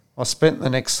 I spent the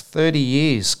next 30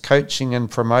 years coaching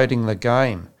and promoting the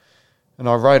game. And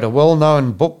I wrote a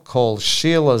well-known book called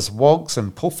Sheila's Wogs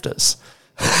and Poofters,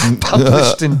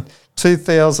 published in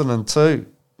 2002.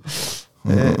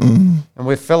 Yeah. And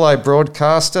with fellow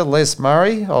broadcaster Les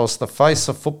Murray, I was the face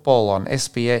of football on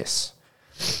SBS.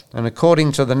 And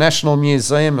according to the National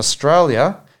Museum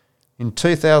Australia, in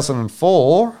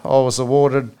 2004, I was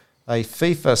awarded a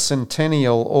FIFA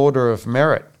Centennial Order of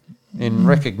Merit in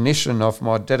recognition of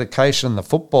my dedication to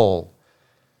football.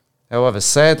 However,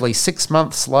 sadly, 6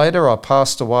 months later, I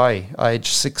passed away,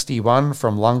 aged 61,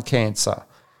 from lung cancer.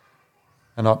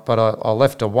 But I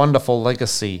left a wonderful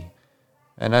legacy.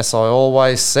 And as I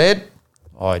always said,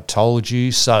 I told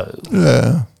you so.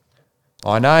 Yeah.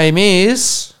 My name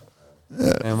is,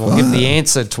 and we'll give the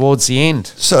answer towards the end.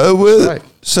 So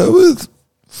with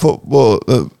football,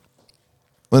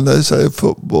 when they say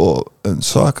football and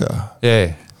soccer,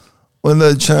 Yeah, when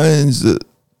they changed it,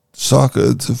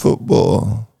 soccer to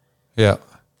football, yeah.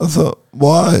 I thought,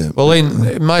 why? Well,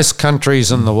 in most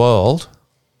countries in the world,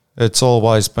 it's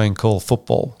always been called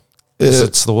football. 'Cause Yeah.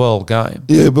 it's the world game.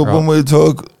 Yeah, but when we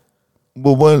talk,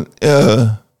 like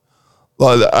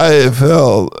the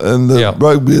AFL and the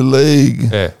rugby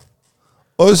league, Yeah.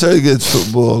 also gets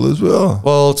football as well.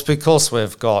 Well, it's because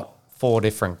we've got 4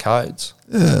 different codes.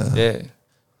 Yeah. Yeah.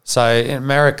 So in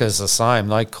America's the same.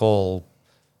 They call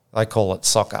it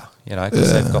soccer,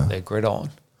 because they've got their grid on.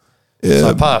 Yeah. So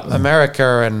apart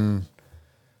America and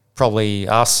probably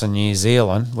us and New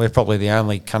Zealand, we're probably the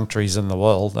only countries in the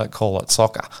world that call it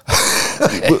soccer.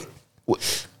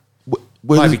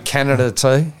 Maybe Canada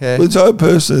too. Yeah. Which I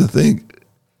personally think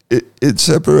it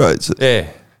separates it. Yeah.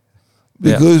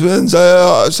 Because when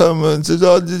someone says,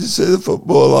 "Oh, did you see the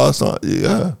football last night?" You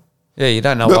go, Yeah, you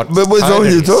don't know but what which code one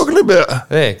it you're is. talking about?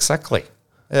 Yeah, exactly.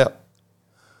 Yeah.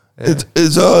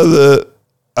 It's either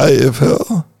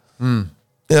AFL,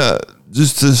 yeah,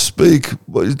 just to speak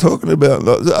what you're talking about.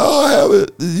 Like,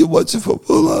 did you watch the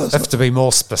football last Have night? to be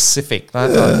more specific,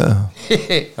 don't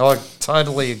they? Yeah, I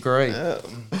totally agree. Yeah.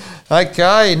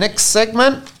 Okay, next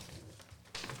segment.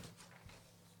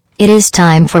 It is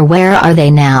time for Where Are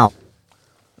They Now?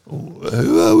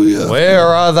 Who are we? Where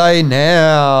are they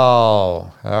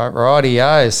now?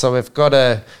 Rightio. So we've got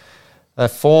a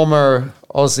former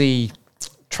Aussie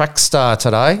track star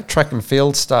today, track and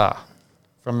field star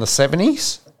from the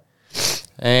 70s.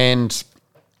 And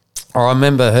I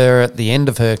remember her at the end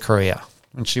of her career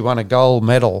when she won a gold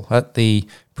medal at the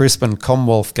Brisbane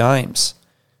Commonwealth Games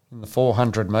in the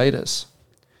 400 metres.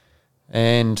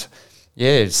 And,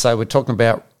 so we're talking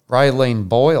about Raylene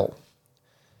Boyle.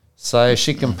 So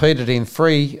she competed in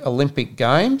 3 Olympic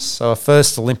Games. So her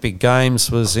first Olympic Games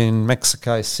was in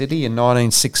Mexico City in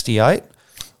 1968.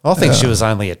 I think she was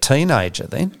only a teenager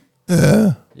then.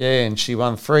 Yeah. Yeah, and she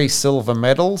won 3 silver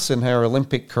medals in her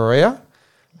Olympic career.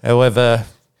 However,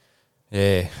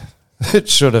 it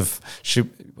should have.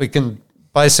 We can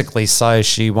basically say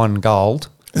she won gold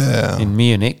in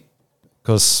Munich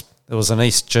because there was the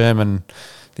East German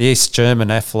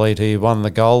athlete who won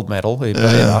the gold medal who beat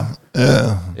her.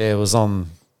 Yeah, it was on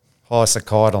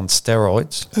Isokite on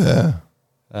steroids.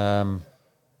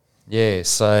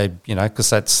 So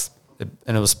because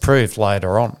and it was proved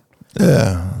later on.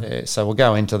 Yeah, so we'll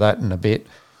go into that in a bit.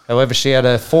 However, she had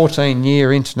a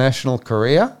 14-year international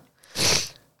career.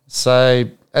 So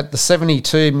at the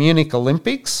 72 Munich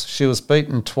Olympics, she was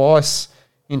beaten twice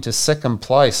into second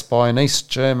place by an East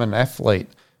German athlete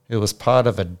who was part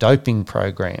of a doping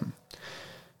program.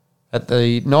 At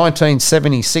the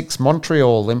 1976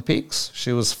 Montreal Olympics,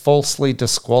 she was falsely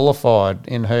disqualified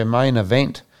in her main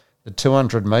event, the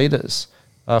 200 metres,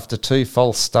 after 2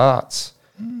 false starts.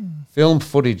 Film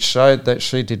footage showed that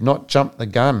she did not jump the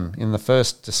gun in the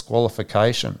first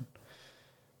disqualification.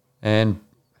 And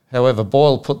however,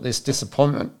 Boyle put this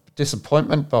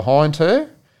disappointment behind her,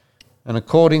 and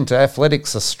according to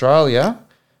Athletics Australia,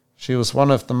 she was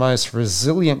one of the most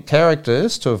resilient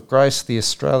characters to have graced the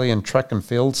Australian track and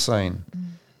field scene.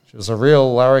 She was a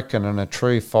real larrikin and a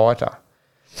true fighter.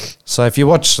 So if you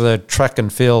watch the track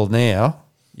and field now,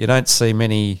 you don't see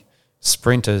many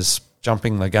sprinters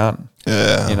jumping the gun,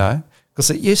 you know, because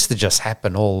it used to just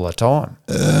happen all the time.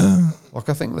 Like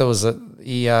I think there was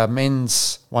the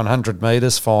men's 100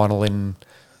 metres final in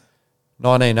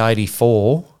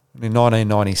 1984 and in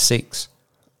 1996.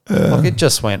 Like it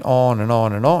just went on and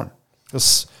on and on.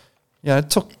 Because, you know, it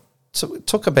took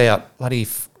about bloody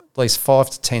at least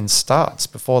 5 to 10 starts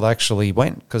before they actually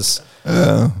went because,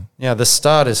 you know, the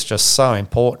start is just so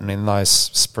important in those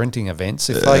sprinting events.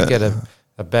 If they get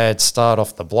a bad start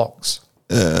off the blocks,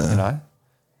 you know,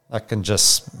 that can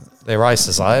just, their race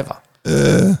is over.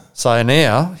 So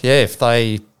now, if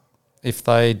they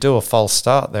do a false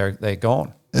start, they're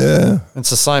gone.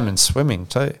 It's the same in swimming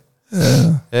too.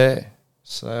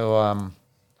 So,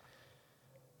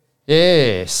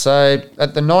 so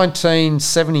at the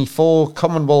 1974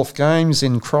 Commonwealth Games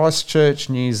in Christchurch,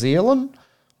 New Zealand,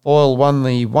 Boyle won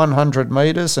the 100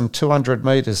 metres and 200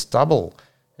 metres double,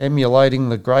 emulating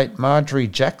the great Marjorie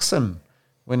Jackson,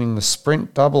 winning the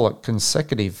sprint double at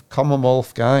consecutive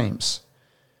Commonwealth Games.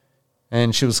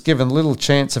 And she was given little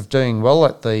chance of doing well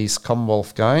at these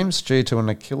Commonwealth Games due to an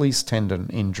Achilles tendon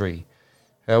injury.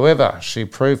 However, she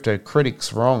proved her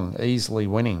critics wrong, easily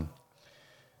winning.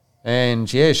 And,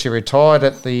 she retired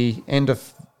at the end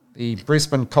of the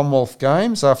Brisbane Commonwealth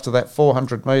Games after that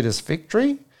 400 metres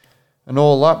victory. And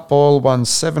all up, Boyle won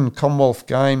 7 Commonwealth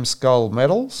Games gold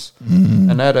medals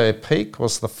and at her peak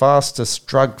was the fastest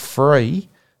drug-free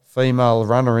female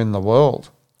runner in the world.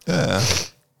 So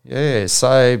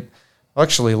I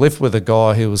actually lived with a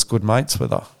guy who was good mates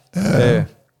with her.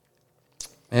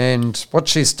 And what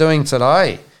she's doing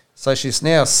today, so she's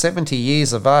now 70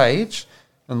 years of age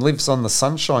and lives on the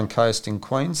Sunshine Coast in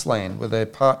Queensland with her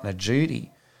partner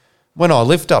Judy. When I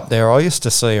lived up there, I used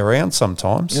to see her around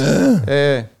sometimes.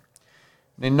 In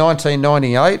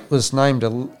 1998 was named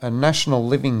a National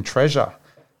Living Treasure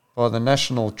by the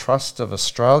National Trust of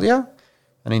Australia,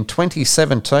 and in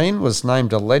 2017 was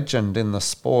named a legend in the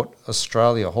Sport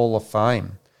Australia Hall of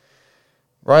Fame.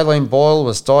 Raylene Boyle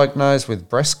was diagnosed with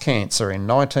breast cancer in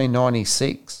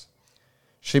 1996.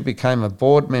 She became a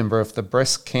board member of the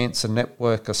Breast Cancer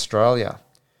Network Australia.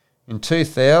 In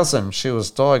 2000, she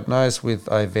was diagnosed with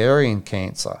ovarian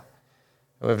cancer.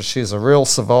 However, she's a real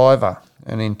survivor,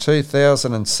 and in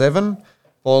 2007,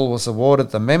 Boyle was awarded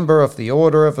the Member of the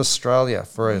Order of Australia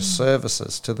for her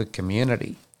services to the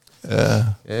community.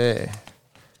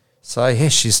 So,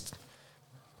 she's,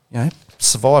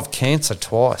 survived cancer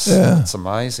twice. It's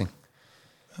amazing.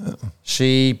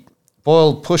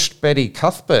 Boyle pushed Betty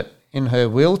Cuthbert in her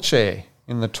wheelchair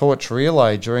in the torch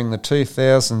relay during the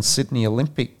 2000 Sydney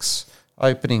Olympics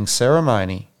opening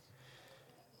ceremony.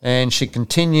 And she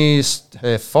continues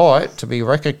her fight to be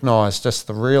recognised as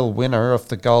the real winner of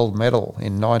the gold medal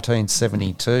in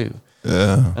 1972.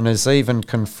 And has even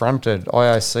confronted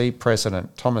IOC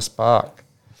President Thomas Bach.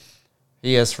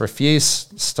 He has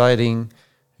refused, stating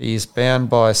he is bound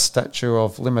by a statute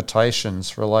of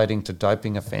limitations relating to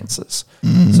doping offences.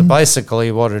 So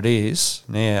basically what it is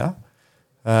now,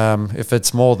 if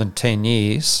it's more than 10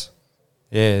 years,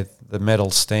 the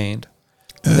medals stand.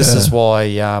 This is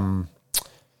why,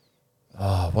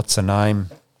 what's her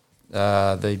name?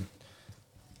 The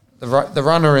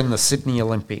runner in the Sydney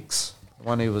Olympics, the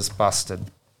one who was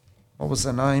busted. What was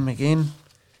her name again?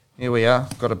 Here we are,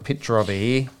 got a picture of her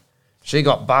here. She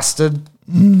got busted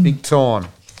big time.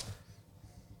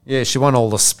 Yeah, she won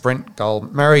all the sprint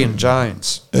gold. Marion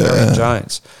Jones. Yeah,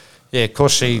 of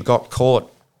course she got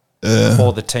caught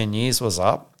before the 10 years was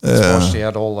up. That's why she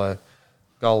had all the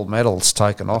gold medals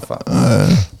taken off her.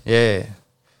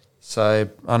 So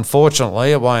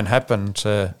unfortunately, it won't happen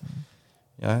to,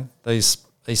 these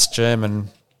East German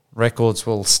records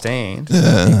will stand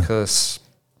because,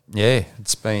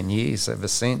 it's been years ever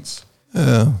since.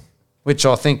 Which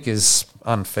I think is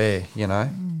unfair,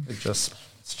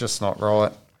 It's just not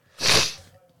right.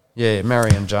 Yeah,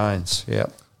 Marion Jones.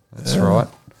 That's right.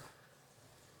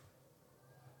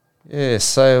 Yeah,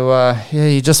 so,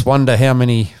 you just wonder how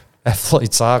many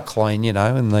athletes are clean,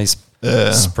 in these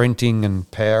sprinting and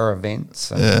power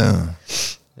events. According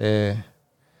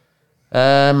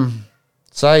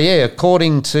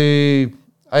to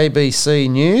ABC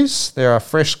News, there are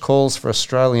fresh calls for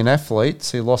Australian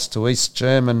athletes who lost to East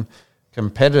German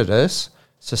competitors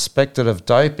suspected of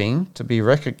doping to be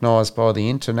recognised by the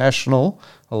International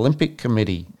Olympic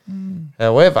Committee.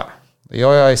 However, the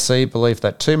IOC believe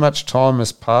that too much time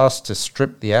has passed to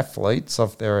strip the athletes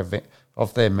of their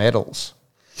medals.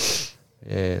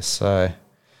 We can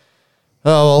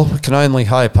only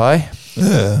hope, eh?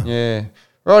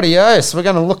 Rightio, so we're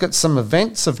going to look at some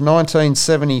events of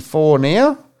 1974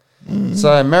 now.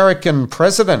 So American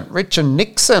President Richard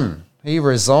Nixon, he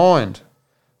resigned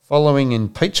following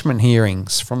impeachment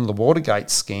hearings from the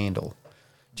Watergate scandal.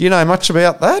 Do you know much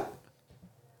about that?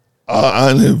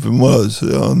 I only from what I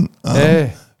see on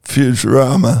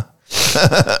Futurama.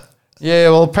 Yeah,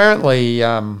 well, apparently,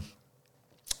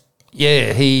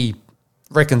 he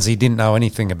reckons he didn't know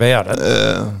anything about it.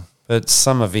 But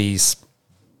some of his,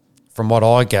 from what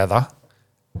I gather,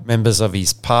 members of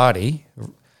his party,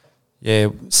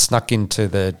 snuck into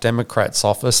the Democrats'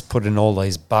 office, put in all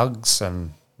these bugs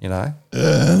and, you know.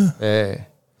 Yeah.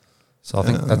 So I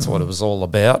think that's what it was all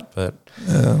about. But,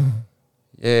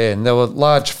 and there were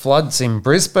large floods in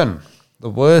Brisbane, the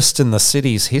worst in the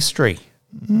city's history.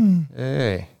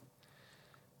 Yeah.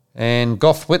 And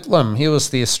Gough Whitlam, he was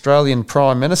the Australian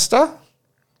Prime Minister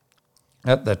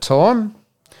at the time.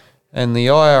 And the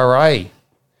IRA,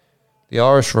 the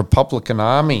Irish Republican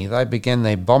Army, they began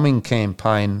their bombing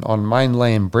campaign on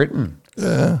mainland Britain.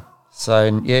 Yeah. So,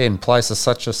 in places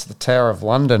such as the Tower of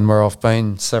London, where I've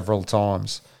been several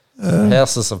times,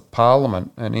 Houses of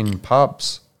Parliament and in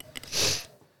pubs.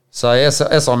 So,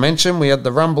 as I mentioned, we had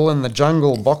the Rumble in the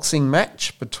Jungle boxing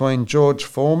match between George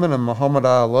Foreman and Muhammad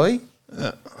Ali.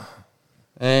 Yeah.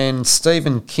 And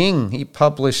Stephen King, he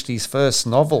published his first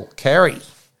novel, Carrie.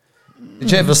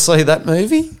 Did you ever see that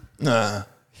movie? Nah.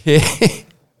 Yeah.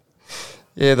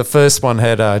 Yeah, the first one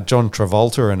had John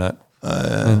Travolta in it.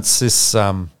 And it's this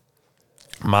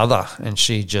mother, and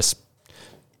she just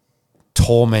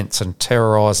torments and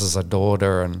terrorises her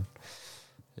daughter. And,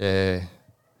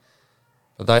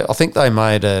 But I think they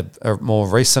made a more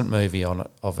recent movie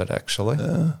of it, actually.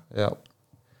 Yeah.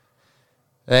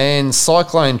 And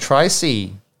Cyclone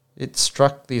Tracy, it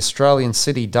struck the Australian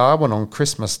city Darwin on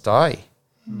Christmas Day,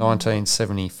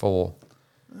 1974.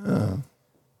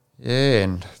 Yeah,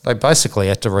 and they basically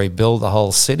had to rebuild the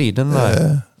whole city, didn't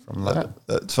they? From that.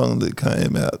 That song that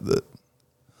came out that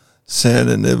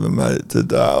Santa never made it to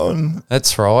Darwin.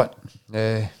 That's right.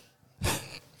 Yeah.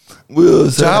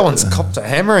 Darwin's copped a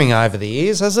hammering over the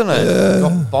years, hasn't it?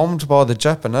 Got bombed by the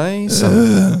Japanese.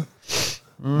 World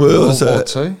War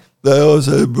II. They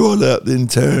also brought out the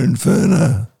Terra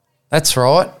Inferno. That's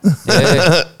right.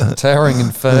 Yeah. Towering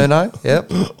Inferno.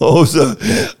 Yep. Also,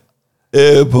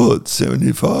 Airport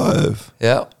 75.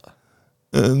 Yep.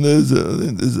 And there's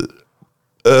an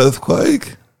Earthquake.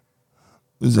 It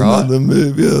was another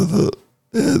movie. I thought,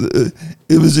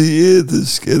 it was a year to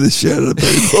scare the shit out of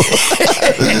people.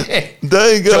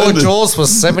 Jaws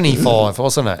was 75,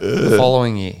 wasn't it? The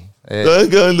following year. Yeah. Don't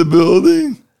go in the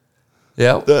building.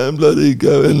 Yep. Don't bloody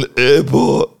go in the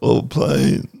airport or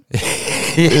plane.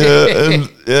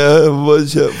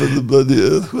 Watch out for the bloody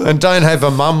earthquake. And don't have a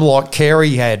mum like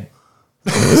Carrie had.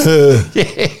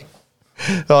 Yeah.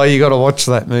 Oh, you got to watch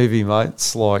that movie, mate.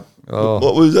 It's like,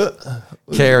 what was that?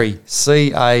 Carrie, Carrie.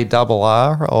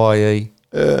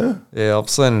 Yeah. Yeah, I've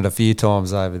seen it a few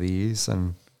times over the years,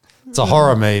 and it's a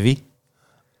horror movie.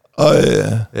 Oh,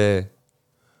 yeah. Yeah.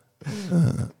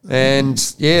 And,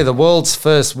 the world's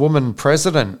first woman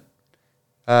president,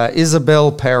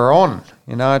 Isabel Perón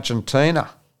in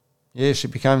Argentina. Yeah, she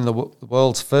became the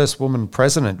world's first woman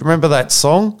president. Remember that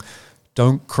song?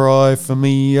 Don't cry for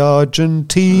me,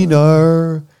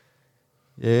 Argentina.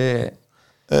 Yeah.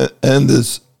 And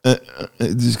this,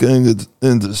 just going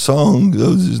into songs, I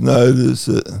just noticed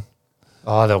that.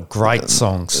 Oh, they're great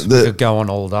songs. We could go on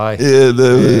all day.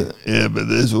 Yeah, but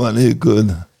there's one here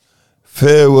good.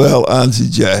 Farewell, Auntie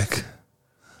Jack.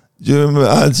 Do you remember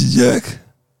Auntie Jack?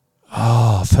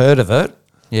 Oh, I've heard of it.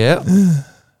 Yeah.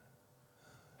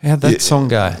 How'd that song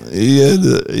go? I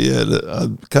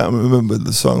can't remember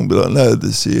the song, but I know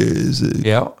the series. It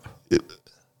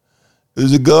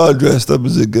was a guy dressed up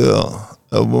as a girl,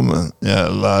 a woman, a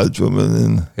large woman,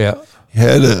 and he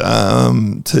had a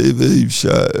TV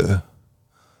show.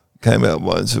 Came out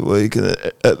once a week, and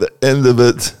at the end of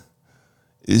it,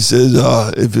 he says,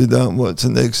 if you don't watch the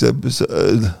next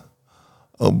episode,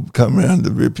 I'll come around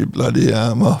to rip your bloody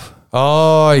arm off.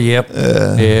 Oh, yep.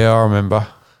 Yeah, I remember.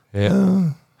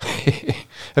 Yeah.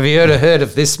 Have you heard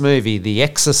of this movie, The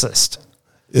Exorcist?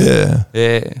 Yeah.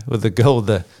 Yeah, with the girl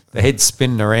with the head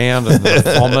spinning around and the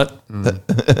vomit.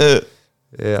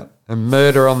 And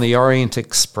Murder on the Orient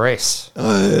Express.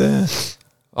 Oh, yeah.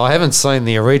 I haven't seen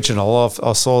the original.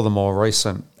 I saw the more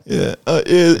recent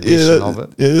edition of it.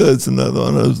 Yeah, that's another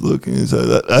one I was looking at. So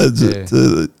that adds it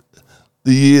to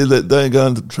the year that don't go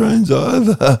into trains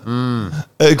either.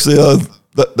 Actually,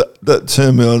 that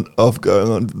turned me off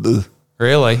going on to the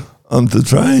onto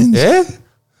trains. Yeah,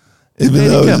 even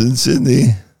though I was in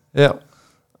Sydney. Yeah,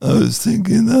 I was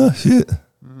thinking, oh shit.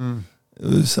 It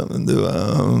was something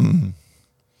to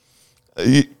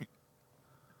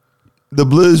the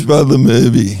Blues Brother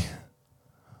movie,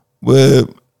 where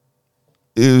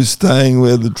he was staying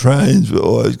where the trains were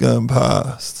always going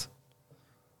past.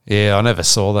 Yeah, I never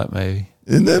saw that movie.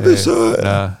 You never saw it?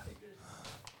 No.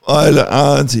 I had an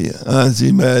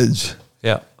Auntie Madge.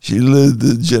 Yeah. She lived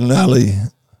at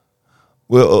Janelli,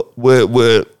 where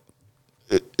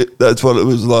that's what it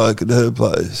was like at her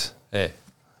place. Yeah.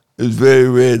 It was very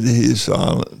rare to hear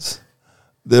silence.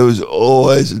 There was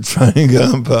always a train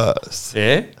going past.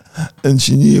 Yeah? And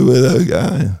she knew where they were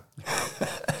going.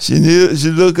 She knew.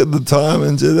 She'd look at the time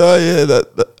and said, "Oh yeah,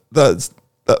 that's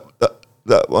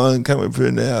that one coming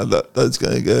through now. That's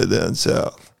going to go down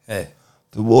south. Yeah.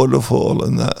 The waterfall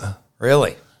and that."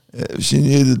 Really? Yeah, she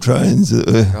knew the trains that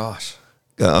were Gosh.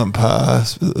 going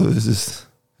past, but it was just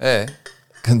Yeah.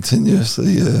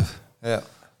 continuously. Yeah.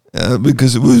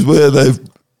 Because it was where they,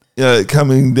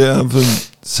 coming down from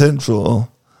Central,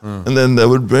 and then they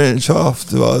would branch off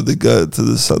to either go to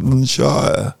the Southern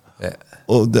Shire. Yeah.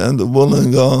 Or down to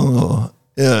Wollongong, or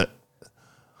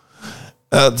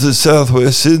out to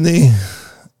southwest Sydney.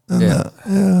 And Yeah.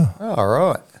 that, Oh,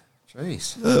 right.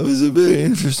 Jeez. That was a very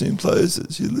interesting place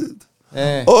that she lived.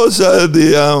 Yeah. Also,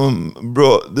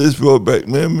 this brought back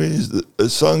memories. A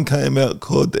song came out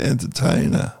called "The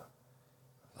Entertainer."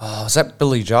 Oh, was that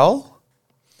Billy Joel?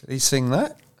 Did he sing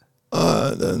that?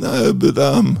 I don't know, but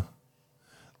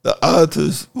the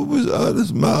artist, what was the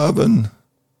artist? Marvin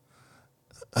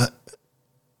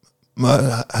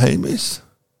Hamish.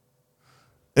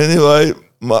 Anyway,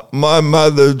 my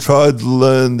mother tried to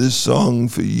learn this song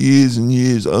for years and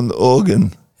years on the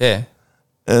organ, Yeah.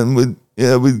 and we'd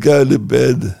go to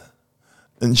bed,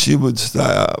 and she would stay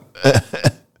up,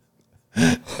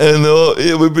 and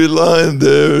we'd be lying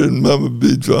there, and Mum would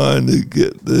be trying to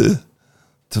get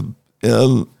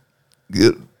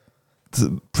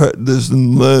to practice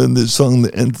and learn this song,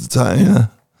 "The Entertainer."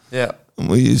 Yeah. And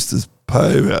we used to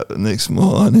pay her out the next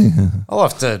morning. I'll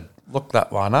have to look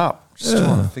that one up. Just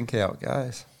trying to think how it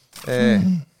goes. Yeah.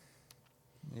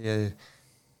 Yeah.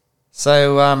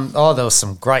 So, there was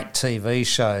some great TV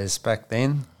shows back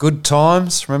then. Good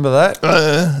Times, remember that?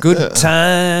 Good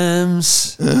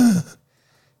Times.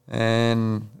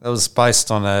 And it was based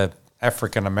on a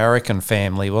African-American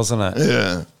family, wasn't it?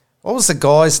 Yeah. What was the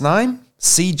guy's name?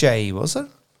 CJ, was it?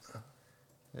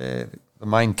 Yeah, the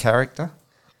main character.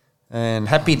 And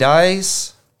Happy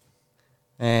Days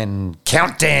and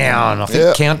Countdown. I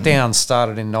think Countdown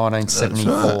started in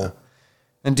 1974. That's right.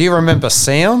 And do you remember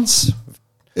Sounds?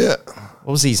 Yeah.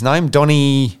 What was his name?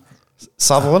 Donnie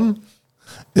Sutherland?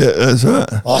 Yeah, that's right.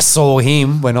 I saw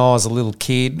him when I was a little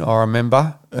kid, I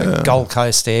remember, at Gold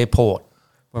Coast Airport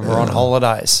when we were on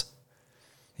holidays.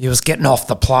 He was getting off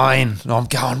the plane and I'm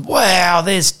going, wow,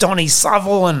 there's Donnie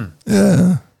Sutherland.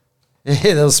 Yeah.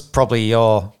 Yeah, that was probably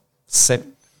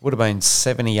would have been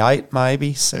 78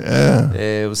 maybe. Yeah.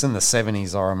 Yeah, it was in the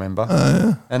 70s, I remember.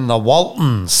 And the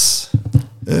Waltons.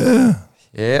 Yeah.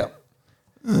 Yeah.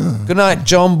 Good night,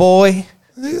 John Boy.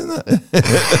 We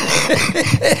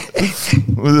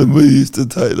used to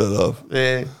take that off.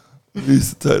 Yeah. We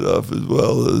used to take it off as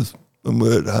well as when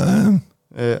we're at home.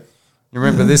 Yeah. You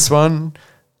remember this one?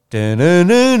 What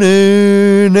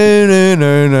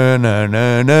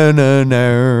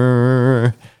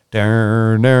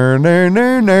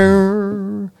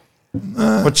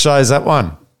show is that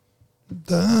one?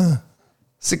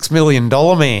 $6 Million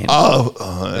Man.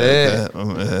 Yeah.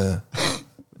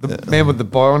 The man with the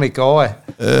bionic eye.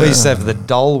 We used to have the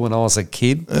doll when I was a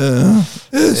kid. Yeah,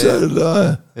 so did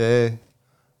I. Yeah.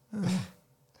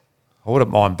 I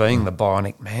wouldn't mind being the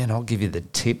bionic man. I'll give you the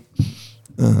tip.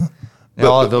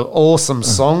 Now, the awesome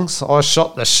songs. I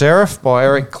Shot the Sheriff by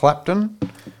Eric Clapton.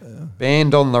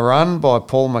 Band on the Run by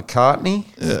Paul McCartney.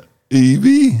 Yeah.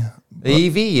 Evie,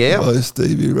 yeah. by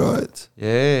Stevie Wright.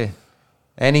 Yeah.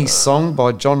 Annie's Song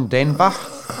by John Denver.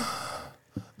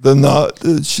 The Night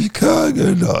That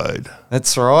Chicago Died.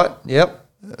 That's right. Yep.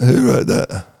 Who wrote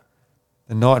that?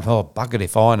 The Night. Oh, bugger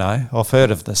if I know. I've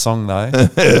heard of the song though.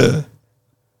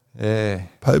 Yeah.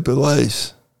 Paper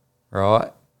Lace.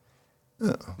 Right.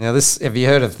 Yeah. Now have you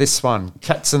heard of this one?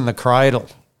 Cats in the Cradle.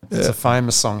 It's a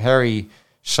famous song. Harry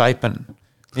Chapin.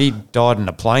 He died in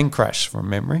a plane crash from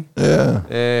memory. Yeah.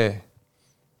 Yeah.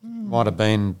 Might have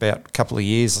been about a couple of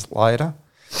years later.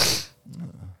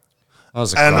 That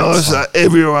was a And great also song.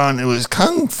 everyone, it was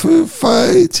Kung Fu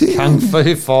fighting. Kung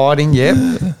Fu fighting, yep.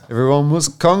 Everyone was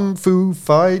Kung Fu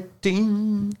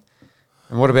fighting.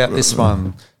 And what about this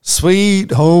one?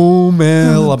 Sweet Home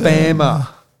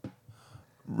Alabama.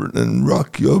 And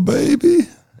Rock Your Baby.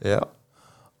 Yeah.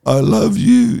 I love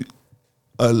you.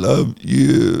 I love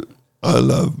you. I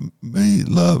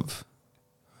love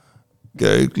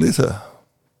Gary Glitter.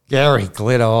 Gary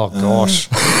Glitter, oh gosh.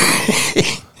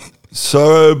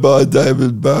 Sorrow by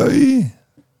David Bowie.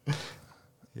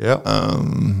 Yep.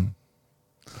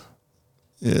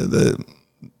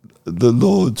 The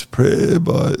Lord's Prayer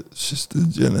by Sister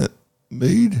Janet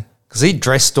Mead. Because he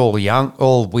dressed all young,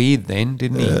 all weird then,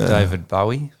 didn't he, David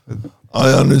Bowie?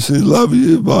 I Honestly Love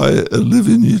You by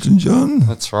Olivia Newton-John.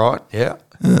 That's right, yeah.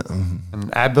 And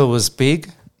ABBA was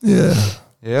big. Yeah.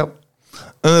 Yep.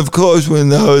 And of course we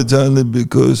know it's only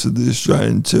because of the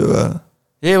Australian tour.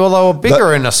 Yeah, well, they were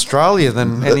bigger in Australia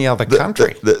than any other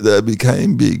country. They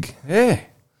became big. Yeah.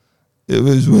 It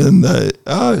was when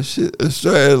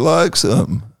Australia likes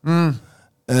them. And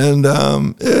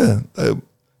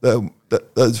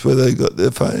that's where they got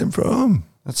their fame from.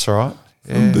 That's right.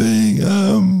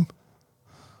 From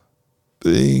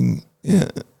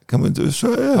coming to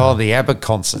Australia. Oh, the ABBA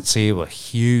concerts here were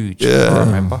huge, Yeah. I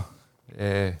remember.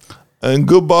 Yeah. And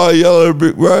Goodbye Yellow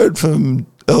Brick Road from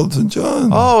Elton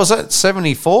John. Oh, was that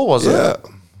 74, was it? Yeah.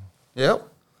 Yep.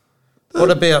 What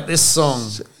about this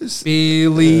song?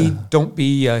 Billy, don't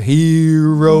be a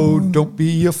hero, don't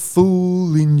be a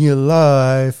fool in your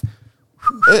life.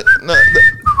 That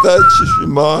just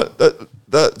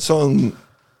that song,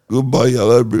 Goodbye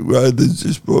Yellow Brick Road, that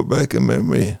just brought back a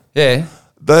memory. Yeah.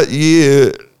 That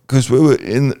year, because we were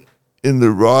in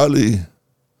the Riley,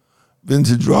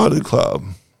 Vintage Rider Club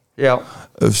Yeah.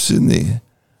 of Sydney,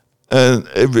 and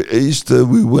every Easter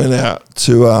we went out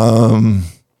to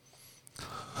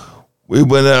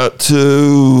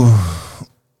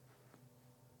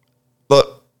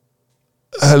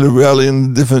had a rally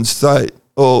in a different state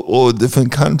or a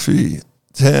different country,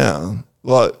 town.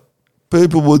 Like,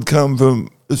 people would come from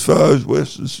as far as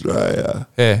West Australia,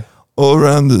 Yeah. all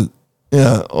around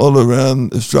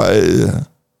Australia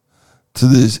to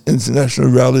this international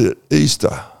rally at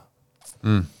Easter.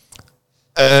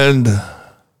 And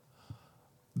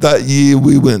that year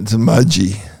we went to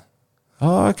Mudgee.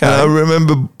 Oh, okay. And I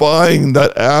remember buying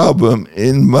that album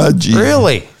in Mudgee.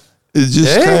 Really? It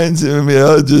just Yeah? came to me.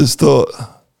 I just thought,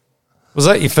 Was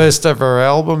that your first ever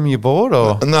album you bought,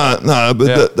 or? no, but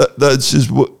Yeah. that's just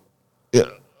what. Yeah,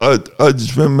 I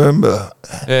just remember.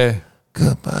 Yeah.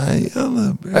 Goodbye,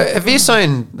 Yellow Brick. Have you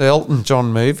seen the Elton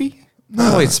John movie?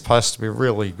 No. Oh, it's supposed to be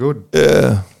really good.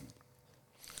 Yeah,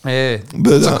 Yeah.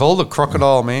 But, What's it called? The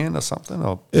Crocodile Man or something?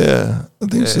 Or yeah, I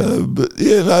think so. But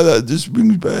yeah, no, that just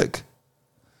brings back.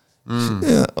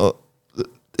 Yeah,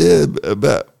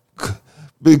 about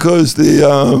because the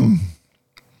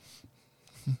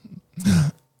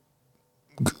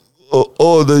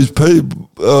all these people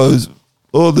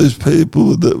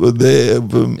that were there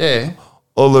from yeah.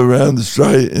 all around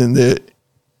Australia in their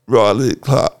Riley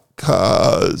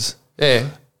cars, Yeah.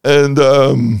 and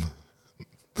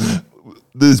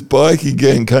this bikie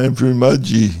gang came through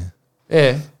Mudgee.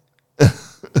 Yeah.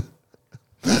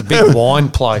 A big wine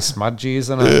place, Mudgee,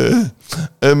 isn't it? Yeah.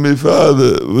 And my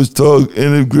father was talking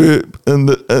in a group, and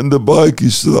the bikie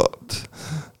stopped,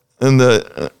 and they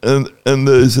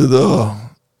said, "Oh,"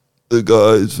 the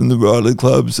guys from the Riley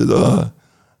Club said, "Oh,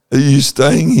 are you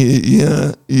staying here?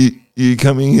 Yeah, you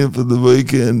coming here for the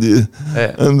weekend?" Yeah.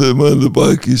 And then one of the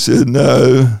bikies said,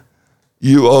 "No,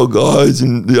 you old guys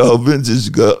in the old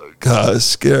vintage cars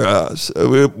scare us.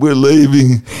 So we're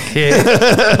leaving." Yeah.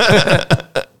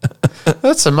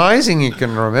 That's amazing you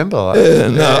can remember that. Yeah,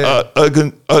 no,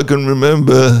 I can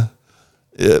remember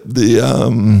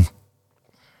the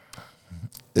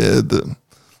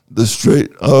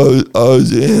street I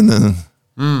was in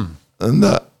and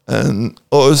that, and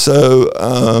also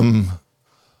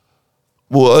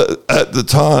well, at the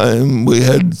time we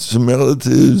had some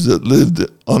relatives that lived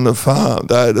on a farm.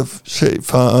 They had a sheep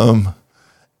farm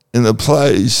in a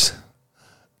place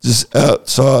just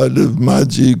outside of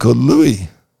Mudgee called Louis.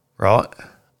 Right.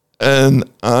 And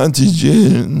Auntie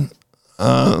June,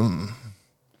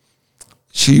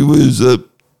 she was the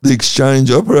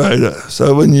exchange operator.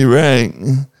 So when you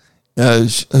rang, who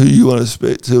you want to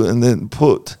speak to, and then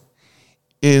put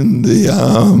in the,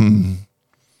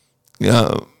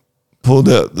 pulled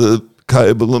out the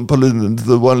cable and put it into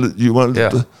the one that you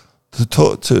wanted to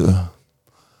talk to.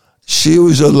 She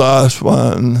was the last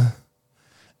one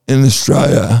in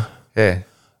Australia to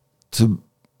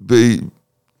be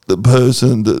the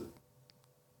person that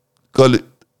got it,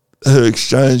 her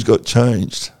exchange got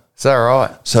changed. Is that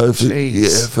right? So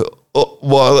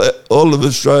while all of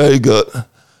Australia got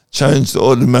changed to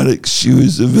automatics, she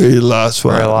was the very last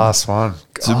one. Very last one.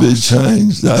 To be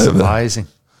changed That's over. amazing.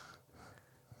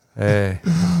 Yeah.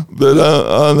 But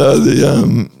I know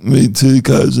the me two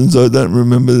cousins. I don't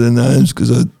remember their names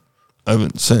because I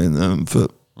haven't seen them for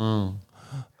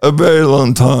a very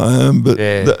long time, but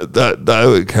Yeah. that they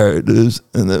were characters,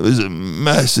 and it was a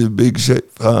massive big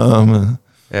sheep farm. And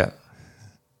Yeah.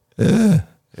 yeah.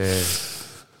 Yeah.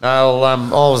 No, I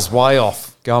was way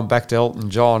off going back to Elton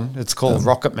John. It's called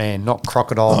Rocket Man, not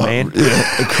Crocodile Man.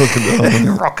 Yeah, a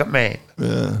crocodile. Rocket Man.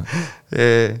 Yeah.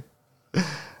 Yeah.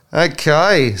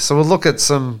 Okay, so we'll look at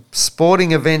some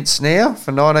sporting events now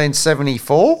for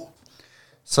 1974.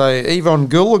 So Yvonne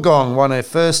Goolagong won her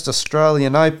first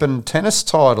Australian Open tennis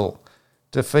title,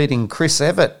 defeating Chris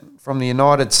Evert from the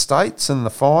United States in the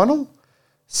final,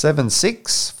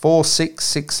 7-6, 4-6,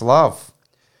 6-love.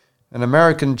 And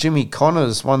American Jimmy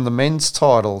Connors won the men's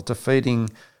title, defeating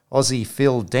Aussie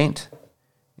Phil Dent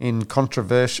in a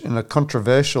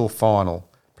controversial final.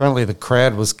 Apparently the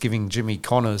crowd was giving Jimmy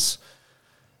Connors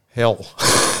hell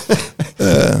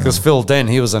because Phil Dent,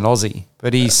 he was an Aussie,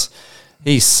 but his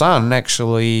son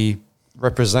actually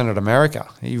represented America.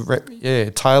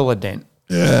 Taylor Dent.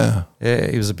 Yeah.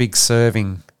 Yeah, he was a big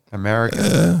serving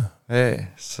American. Yeah.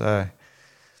 So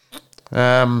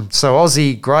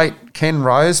Aussie great Ken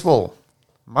Rosewall,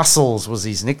 Muscles was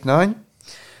his nickname,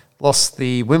 lost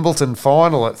the Wimbledon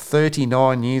final at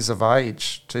 39 years of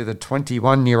age to the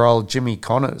 21-year-old Jimmy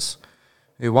Connors,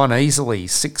 who won easily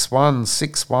 6-1,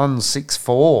 6-1,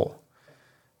 6-4.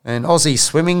 And Aussie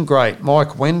swimming great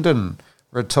Mike Wendon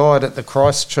retired at the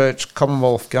Christchurch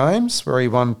Commonwealth Games, where he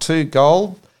won 2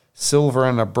 gold, silver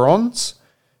and a bronze,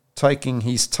 taking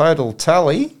his total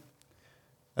tally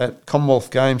at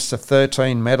Commonwealth Games to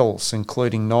 13 medals,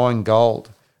 including 9 gold.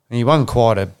 And he won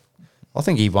I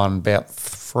think he won about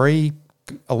 3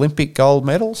 Olympic gold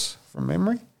medals from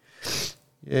memory.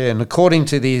 Yeah, and according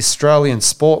to the Australian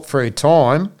Sport Through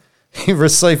Time, he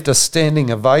received a standing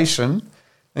ovation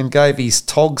and gave his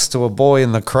togs to a boy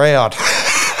in the crowd.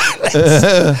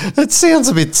 That sounds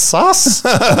a bit sus.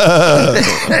 I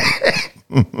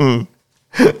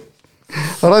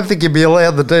don't think you'd be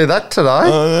allowed to do that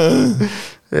today.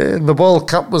 And the World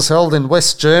Cup was held in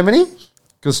West Germany,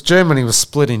 because Germany was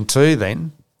split in 2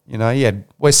 then. You know, you had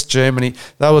West Germany,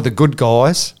 they were the good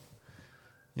guys,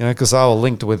 you know, because they were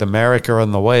linked with America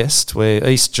and the West, where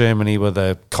East Germany were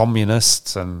the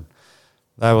communists and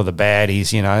they were the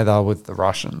baddies, you know, they were with the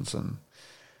Russians. And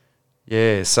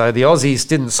yeah, so the Aussies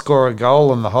didn't score a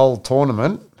goal in the whole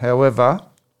tournament, however,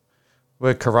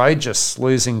 were courageous,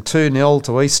 losing 2-0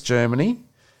 to East Germany,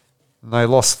 and they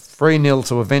lost 3-0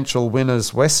 to eventual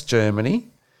winners West Germany,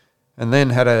 and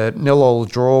then had a 0-0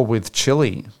 draw with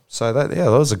Chile. So that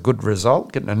was a good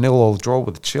result, getting a 0-0 draw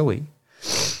with Chile,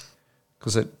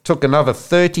 because it took another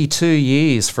 32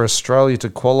 years for Australia to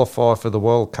qualify for the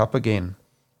World Cup again.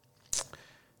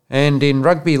 And in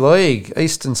rugby league,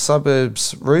 Eastern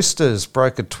Suburbs Roosters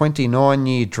broke a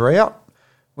 29-year drought,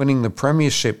 winning the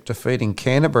premiership, defeating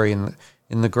Canterbury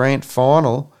in the grand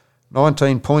final,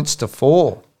 19 points to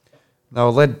 4. They were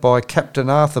led by Captain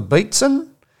Arthur Beetson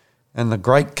and the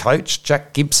great coach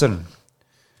Jack Gibson.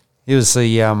 He was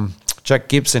Jack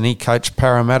Gibson. He coached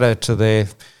Parramatta to their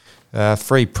 3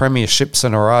 premierships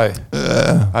in a row,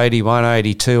 81,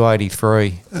 82,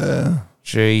 83.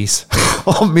 Jeez,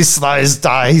 I miss those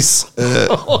days.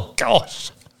 Oh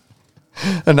gosh,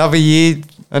 another year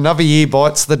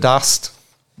bites the dust.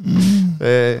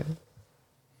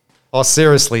 I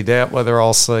seriously doubt whether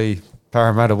I'll see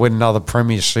Parramatta win another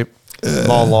premiership in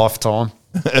my lifetime.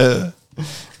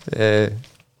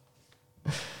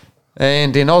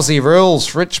 And in Aussie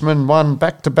rules, Richmond won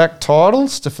back-to-back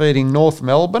titles, defeating North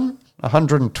Melbourne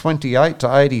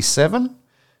 128-87,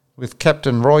 with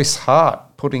Captain Royce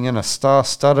Hart putting in a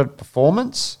star-studded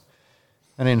performance.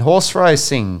 And in horse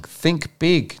racing, Think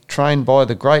Big, trained by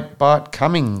the great Bart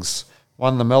Cummings,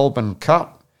 won the Melbourne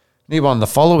Cup. He won the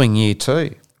following year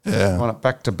too. Yeah. Won it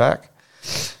back-to-back.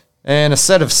 And a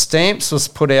set of stamps was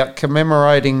put out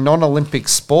commemorating non-Olympic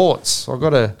sports. I've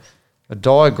got a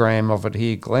diagram of it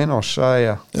here, Glenn. I'll show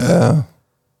you. Yeah.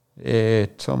 Yeah,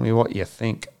 tell me what you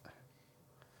think.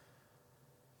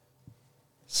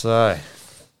 So,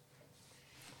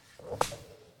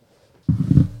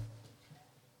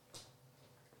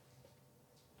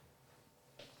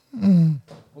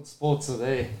 what sports are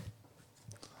there?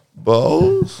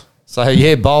 Bowls. So,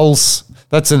 yeah, bowls.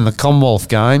 That's in the Commonwealth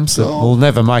Games. It will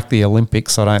never make the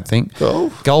Olympics, I don't think.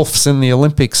 Golf. Golf's in the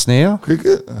Olympics now.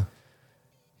 Cricket.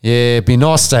 Yeah, it'd be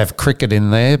nice to have cricket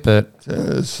in there, but...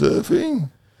 Surfing.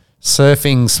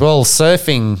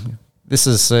 Surfing, this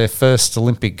is their first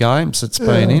Olympic Games it's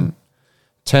been in.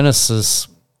 Tennis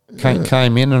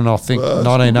came in I think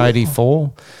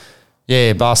 1984.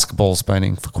 Yeah, basketball's been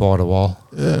in for quite a while.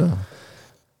 Yeah.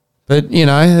 But,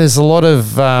 there's a lot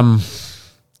of...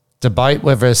 debate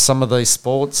whether some of these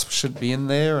sports should be in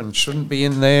there and shouldn't be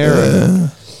in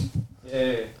there.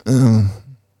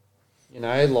 You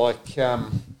know, like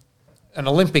an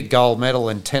Olympic gold medal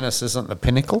in tennis isn't the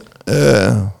pinnacle.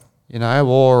 You know,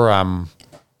 or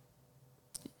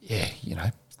you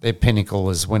know, their pinnacle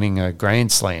is winning a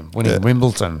Grand Slam, winning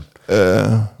Wimbledon,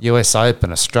 US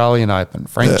Open, Australian Open,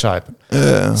 French Open.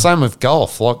 Same with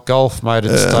golf. Like golf made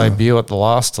its debut at the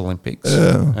last Olympics,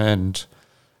 and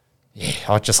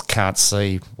I just can't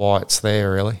see why it's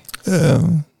there really.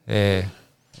 You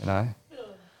know.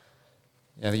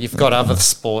 Yeah, you've got other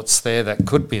sports there that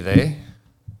could be there,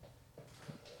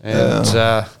 and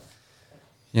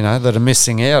you know, that are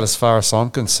missing out as far as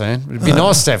I'm concerned. It'd be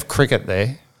nice to have cricket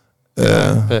there.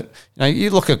 But you know,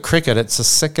 you look at cricket; it's the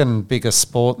second biggest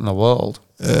sport in the world.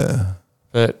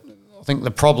 But I think the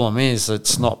problem is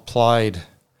it's not played.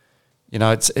 You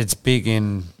know, it's big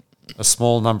in a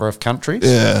small number of countries.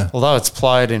 Although it's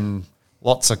played in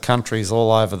lots of countries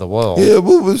all over the world.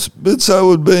 But so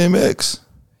would BMX.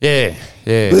 BMX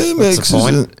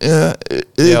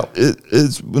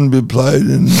it wouldn't be played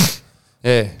in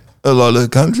a lot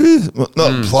of countries. Well,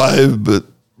 not played, but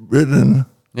written.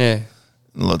 In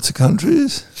lots of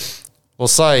countries. Well,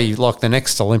 say like the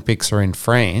next Olympics are in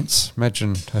France.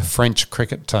 Imagine a French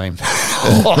cricket team.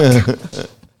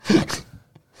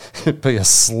 It'd be a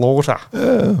slaughter.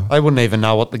 They wouldn't even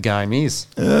know what the game is.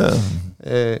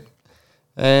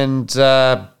 And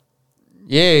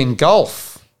in golf,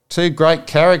 two great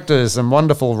characters and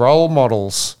wonderful role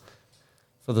models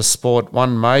for the sport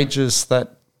won majors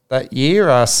that year.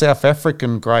 Our South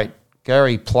African great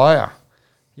Gary Player,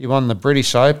 he won the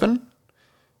British Open,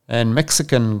 and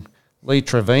Mexican Lee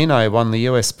Trevino won the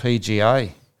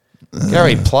USPGA.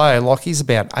 Gary Player, like he's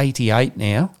about 88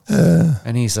 now,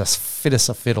 and he's as fit as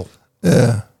a fiddle.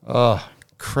 Oh,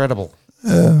 incredible.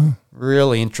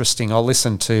 Really interesting. I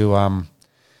listened to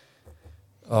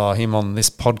him on this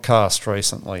podcast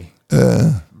recently.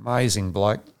 Amazing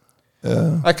bloke.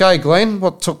 Okay, Glenn,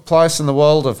 what took place in the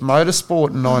world of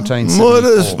motorsport in 1974?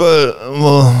 Motorsport,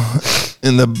 well,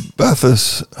 in the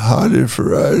Bathurst Hardy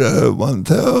Ferrado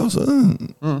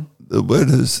 1000, the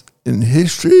wettest in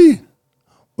history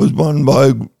was won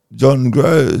by John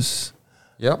Gross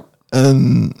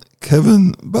and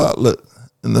Kevin Bartlett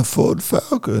in the Ford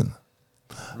Falcon.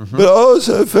 But I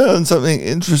also found something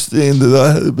interesting that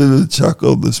I had a bit of a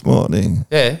chuckle this morning.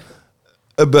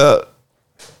 About,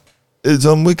 it's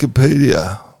on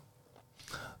Wikipedia,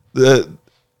 the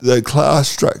class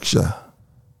structure.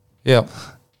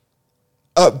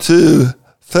 Up to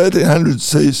 1,300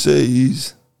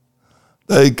 cc's,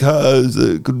 they cars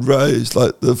that could race,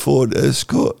 like the Ford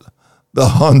Escort, the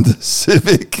Honda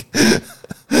Civic,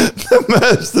 the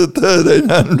Mazda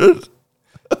 1300.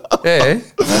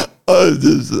 I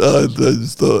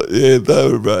just thought, they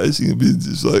were racing. It'd be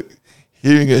just like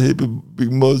hearing a heap of big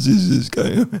mozzies just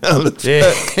going around the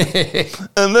track.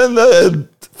 And then they had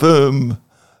from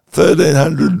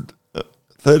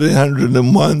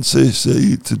 1,301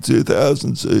 cc to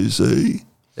 2,000 cc.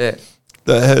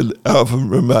 They had Alfa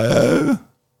Romeo,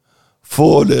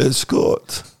 Ford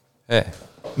Escort,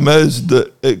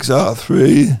 Mazda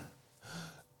XR3,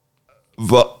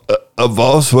 a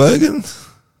Volkswagen.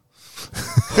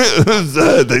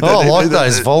 I like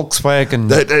those Volkswagen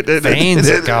vans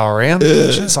that go around.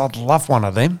 Jeez, I'd love one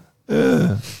of them.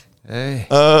 And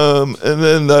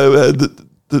then they had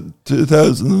the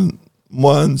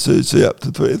 2001 cc up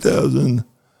to 3,000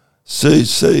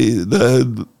 cc. They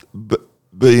had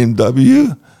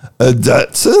BMW, a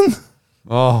Datsun.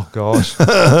 Oh, gosh.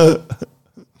 I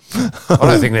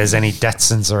don't think there's any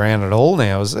Datsuns around at all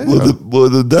now, is there? Well,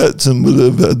 the Datsun would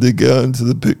have had to go into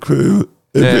the pit crew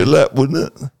every lap, wouldn't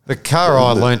it? The car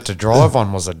I learnt to drive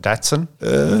on was a Datsun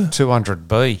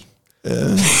 200B.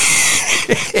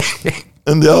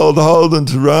 And the old Holden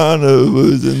Tirana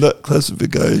was in that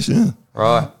classification.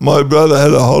 Right. My brother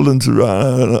had a Holden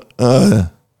Tirana.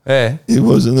 He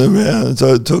wasn't around,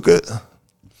 so I took it.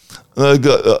 And I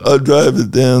drove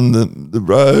it down the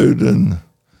road, and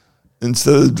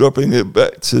instead of dropping it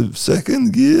back to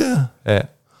second gear, I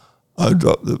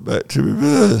dropped it back to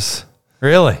reverse.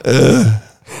 Really?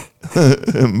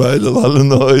 It made a lot of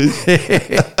noise.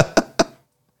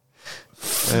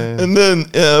 And then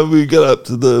we got up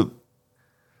to the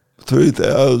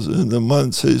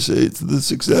 3,001 cc to the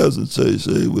 6,000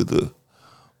 cc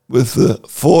with the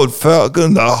Ford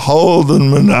Falcon, the Holden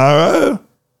Monaro.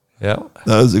 That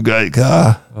was a great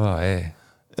car. Oh, yeah.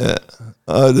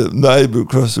 I had a neighbour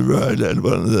across the road had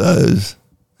one of those.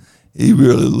 He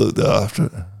really looked after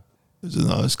it. It was a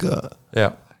nice car.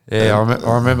 I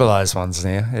remember those ones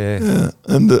now.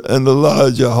 And the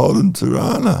larger Holden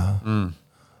Tirana.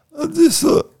 I just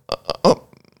thought I'm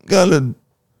going to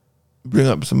bring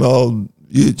up some old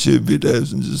YouTube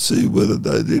videos and just see whether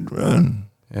they did run.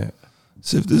 Yeah.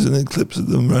 See if there's any clips of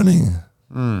them running.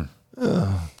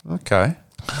 Okay.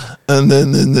 And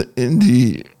then in the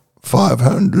Indy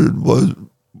 500 was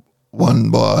won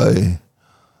by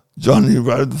Johnny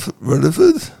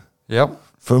Rutherford Yep.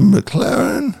 from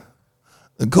McLaren.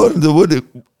 According to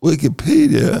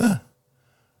Wikipedia,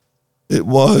 it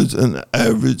was an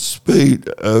average speed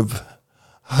of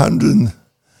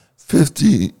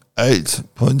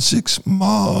 158.6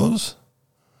 miles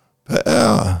per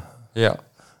hour. Yeah.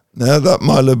 Now that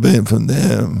might have been from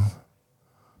them,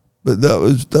 but that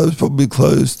was probably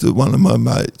close to one of my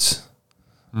mates.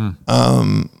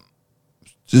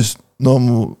 Just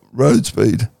normal road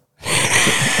speed,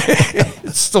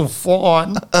 It's still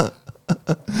flying. and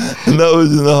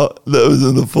that was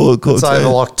in the Ford It's Cortez. over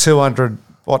like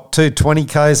 220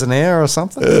 k's an hour or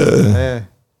something. Yeah.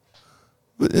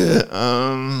 But yeah,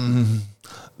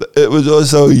 it was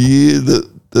also a year that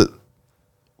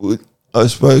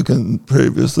I've spoken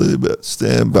previously about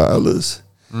Stan Barlas.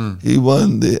 He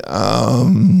won the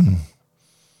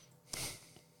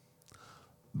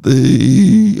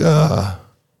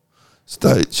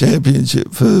state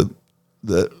championship for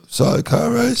the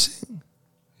sidecar racing.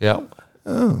 Yep.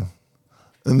 And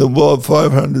the Wild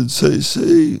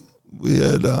 500cc, we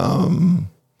had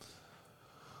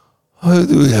who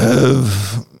do we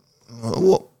have?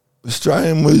 What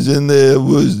Australian was in there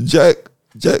was Jack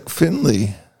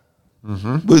Finley,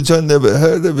 which I never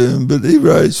heard of him, but he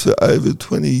raced for over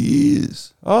 20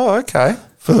 years, Oh, okay.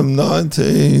 from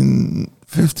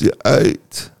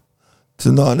 1958 to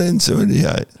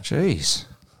 1978. Jeez.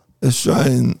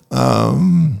 Australian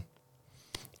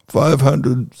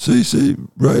 500cc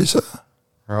racer.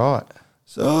 Right.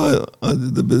 So I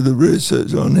did a bit of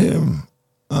research on him,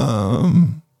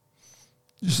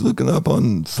 just looking up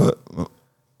on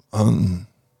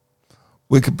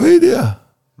Wikipedia.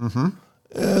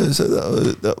 Yeah, so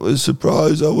that was a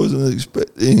surprise. I wasn't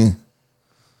expecting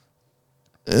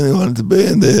anyone to be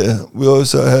in there. We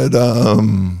also had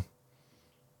the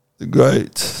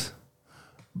great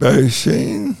Barry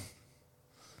Sheen.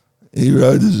 He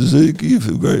rode a Suzuki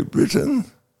for Great Britain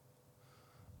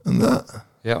and that.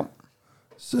 Yep.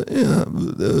 So, yeah,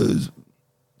 but there was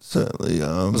certainly...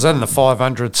 Was that in the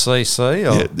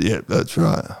 500cc? Or? Yeah, that's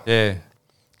right. Yeah.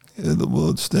 Yeah, the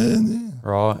world standing.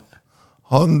 Right.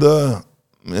 Honda,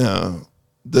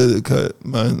 dedicate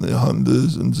mainly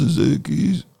Hondas and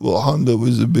Suzukis. Well, Honda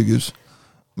was the biggest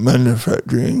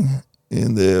manufacturing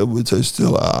in there, which they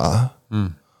still are.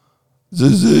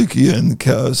 Suzuki and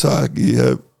Kawasaki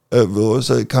have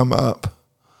also come up.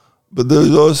 But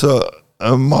there's also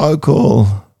a Michael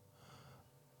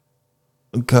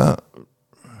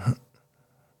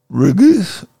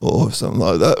Riggs or something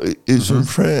like that. He's from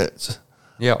France.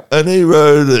 Yep. And he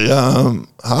rode a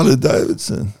Harley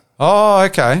Davidson. Oh,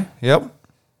 okay. Yep.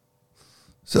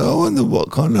 So I wonder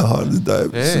what kind of Harley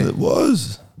Davidson Yeah. it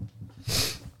was.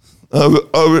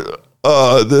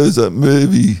 There's a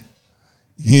movie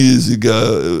years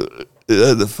ago. It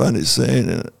had a funny scene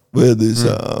in it where this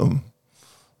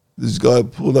guy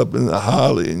pulled up in a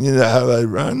Harley, and you know how they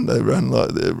run? They run like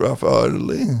they're rough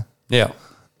idly. Yeah.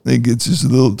 And he gets his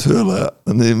little tool out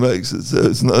and he makes it so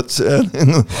it's not sounding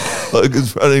like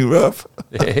it's running rough.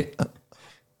 Yeah.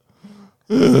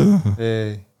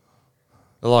 Yeah.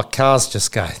 Like cars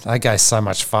just they go so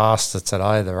much faster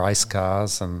today, the race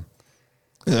cars, and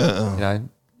Yeah.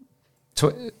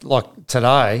 like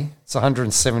today, it's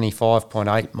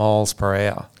 175.8 miles per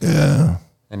hour. Yeah.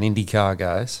 An Indy car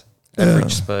goes,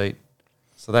 average speed.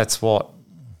 So that's what,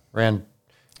 around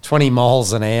 20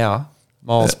 miles per hour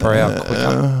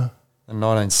quicker than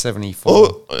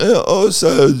 1974.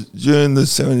 Also, during the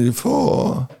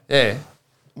 74, Yeah.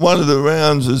 one of the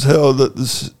rounds was held at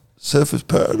the Surfers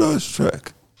Paradise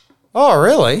track. Oh,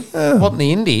 really? Yeah. What, in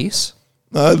the Indies?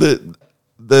 No, the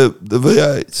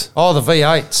V8s. Oh, the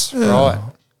V8s, right.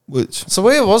 Which So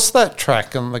where was that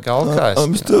track on the Gold Coast?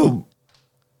 I'm still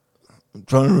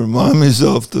trying to remind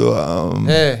myself to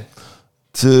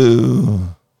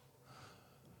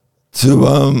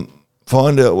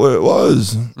find out where it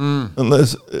was.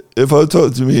 Unless if I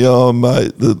talk to me old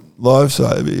mate, the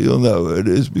lifesaver, he'll know where it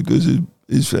is because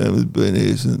his family's been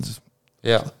here since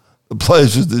Yeah. the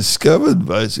place was discovered,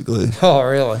 basically. Oh,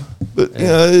 really? But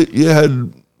you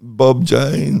had Bob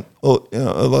Jane, or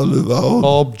a lot of old.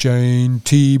 Bob Jane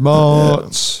T.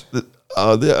 Martz. The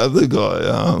other guy,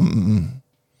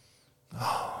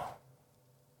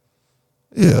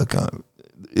 I can't.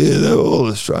 Yeah, they were all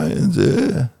Australians.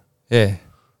 Yeah, Yeah.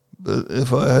 but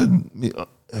if I had me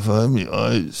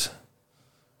eyes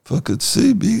if I could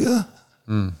see bigger.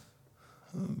 But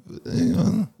hang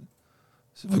on.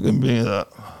 See if I can bring it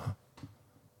up.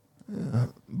 Yeah.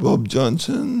 Bob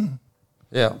Johnson.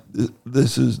 Yeah.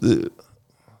 This is the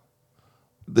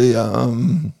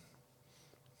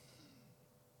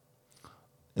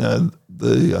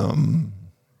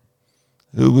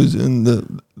who was in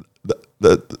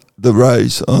the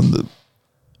race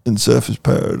in Surfers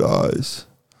Paradise.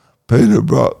 Peter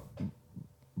Brock,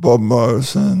 Bob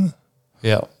Morrison,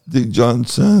 Yeah. Dick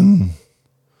Johnson.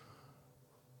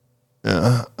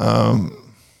 Yeah,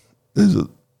 there's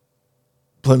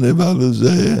plenty of others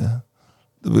there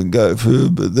that we go through,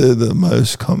 but they're the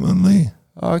most commonly.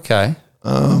 Okay.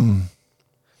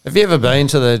 Have you ever been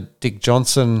to the Dick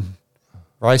Johnson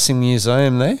Racing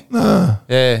Museum there? No.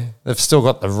 Yeah. They've still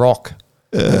got the rock,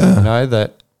 Yeah.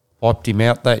 that wiped him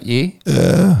out that year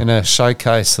Yeah. in a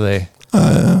showcase there.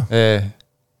 Yeah. Yeah.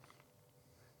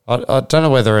 I don't know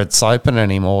whether it's open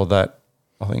anymore, that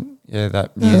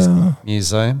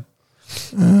museum.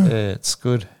 Yeah, it's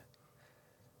good.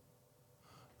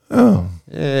 Oh.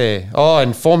 Yeah. Oh,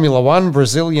 and Formula One,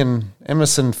 Brazilian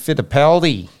Emerson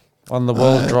Fittipaldi won the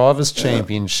World Drivers'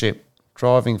 Championship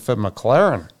driving for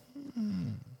McLaren.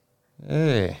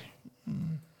 Yeah.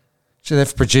 Gee,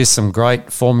 they've produced some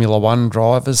great Formula One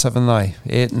drivers, haven't they?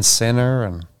 Ayrton Senna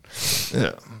and...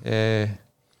 Yeah. Yeah.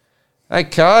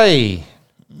 Okay.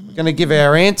 We're going to give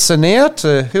our answer now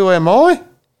to Who Am I?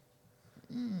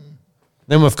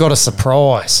 Then we've got a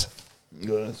surprise.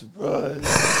 Got a surprise.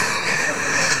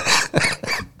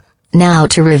 Now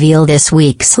to reveal this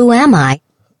week's Who Am I?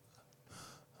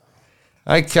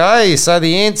 Okay, so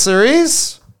the answer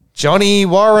is Johnny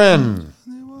Warren.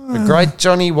 The great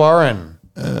Johnny Warren.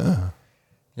 Yeah,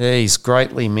 he's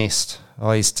greatly missed.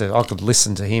 I could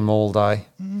listen to him all day.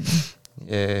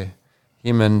 Yeah,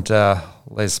 him and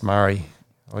Les Murray.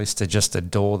 I used to just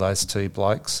adore those two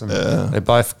blokes, and they're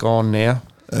both gone now.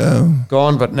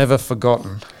 Gone but never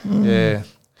forgotten. Yeah.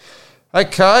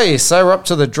 Okay, so we're up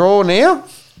to the draw now.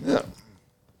 Yeah.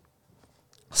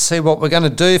 See what we're going to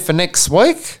do for next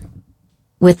week.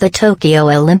 With the Tokyo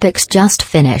Olympics just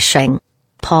finishing,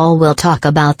 Paul will talk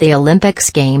about the Olympics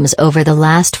games over the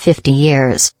last 50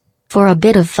 years. For a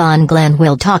bit of fun, Glenn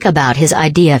will talk about his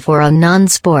idea for a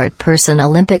non-sport person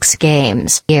Olympics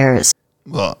games years.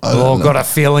 Well, I've got a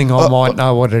feeling I might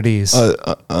know what it is.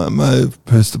 I may have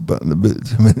pressed the button a bit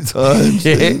too many times.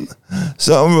 Yeah.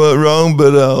 Something went wrong,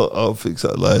 but I'll fix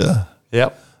that later.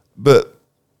 Yep. But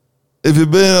if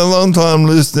you've been a long time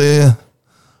listener,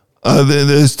 I think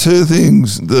there's two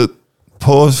things that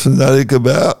Paul's fanatic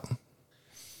about.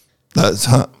 That's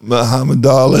Muhammad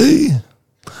Ali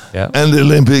Yep. and the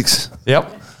Olympics.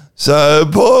 Yep. So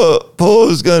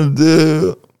Paul's going to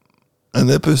do an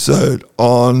episode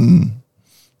on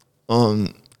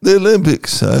the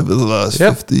Olympics over the last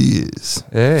 50 years.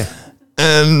 Yeah.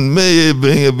 And me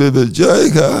being a bit of a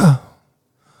joker,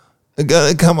 I'm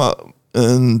going to come up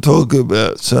and talk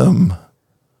about some,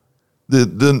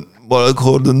 the what I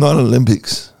call the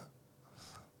non-Olympics,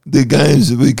 the games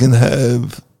that we can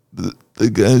have, the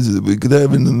games that we could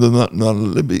have in the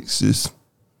non-Olympics, just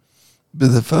a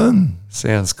bit of fun.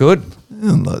 Sounds good.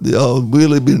 And like the old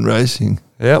wheelie bin racing,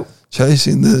 Yep.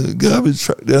 chasing the garbage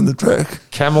truck down the track.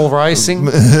 Camel racing.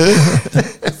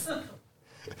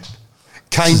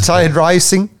 Cane-toed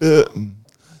racing.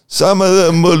 Some of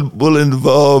them will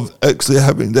involve actually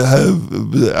having to have a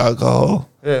bit of alcohol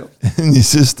Yeah. in your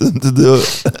system to do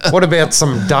it. What about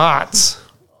some darts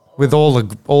with all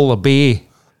the beer?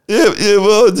 Yeah,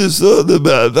 well, I just thought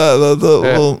about that. I thought,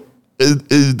 well,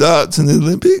 is darts in the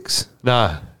Olympics?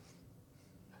 No.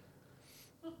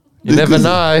 You never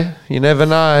know. You never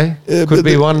know. Yeah, Could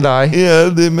be one day. Yeah,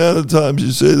 the amount of times you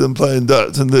see them playing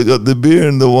darts and they got the beer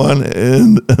in the one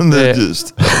end and they're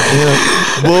just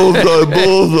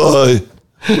bullseye.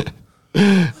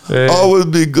 I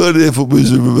would be good if it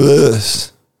was a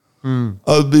reverse.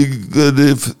 I'd be good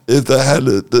if they had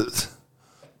it that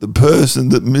the person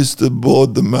that missed the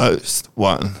board the most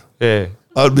won. Yeah.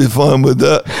 I'd be fine with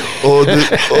that, or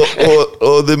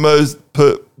the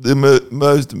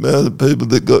most amount of people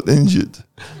that got injured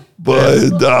by a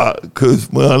dart. Because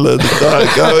when I let the dart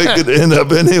go, it could end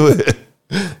up anywhere.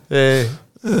 Yeah.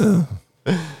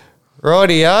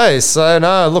 Rightio. So, no,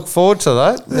 I look forward to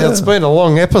that. Now, it's been a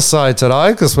long episode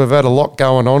today because we've had a lot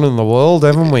going on in the world,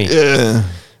 haven't we? Yeah.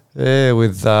 Yeah,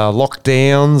 with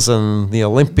lockdowns and the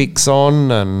Olympics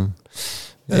on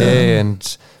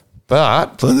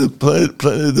but Plenty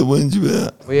to whinge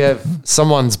about. we have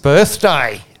someone's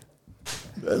birthday.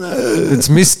 I know. It's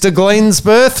Mr. Glenn's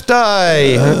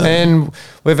birthday, and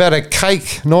we've had a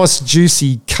cake, nice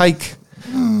juicy cake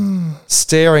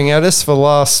staring at us for the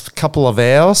last couple of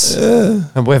hours. Yeah.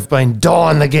 And we've been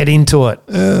dying to get into it.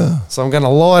 Yeah. So I'm going to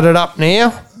light it up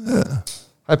now. Yeah.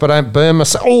 Hope I don't burn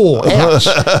myself. Oh, ouch.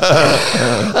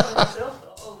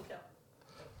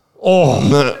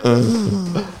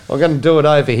 Oh. I'm going to do it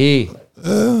over here.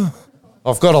 Yeah.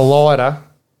 I've got a lighter.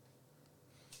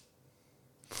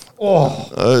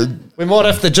 Oh. We might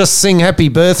have to just sing happy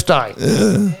birthday.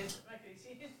 Yeah.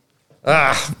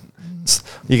 Ah.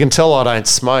 You can tell I don't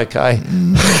smoke, eh?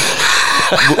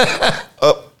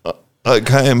 I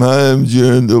came home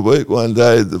during the week one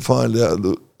day to find out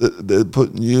that they're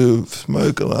putting new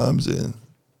smoke alarms in.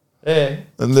 Yeah.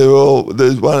 And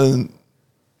there's one in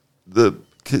the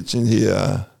kitchen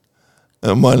here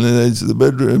and one in each of the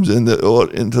bedrooms, and they're all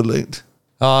interlinked.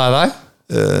 Oh, are they?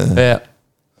 Yeah. Yeah.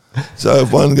 So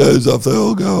if one goes off, they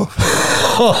all go off.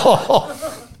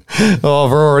 Oh,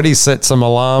 I've already set some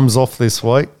alarms off this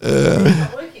week. Yeah.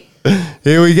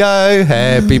 Here we go.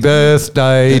 Happy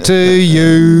birthday to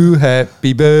you.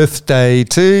 Happy birthday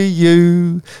to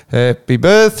you. Happy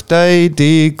birthday,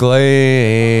 dear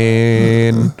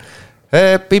Glenn.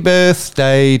 Happy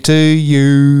birthday to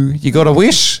you. You got a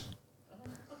wish?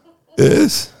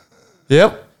 Yes.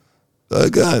 Yep. I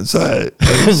can't say it.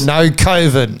 No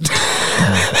COVID.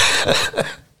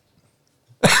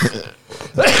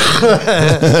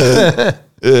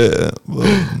 Yeah. Well,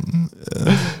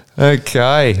 yeah.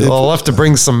 Okay. Well, I'll have to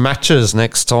bring some matches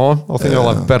next time. I think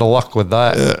I'll have better luck with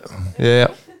that. Yeah.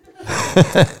 Yeah.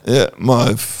 Yeah.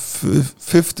 My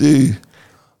 50.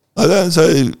 I don't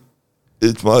say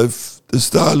it's the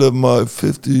start of my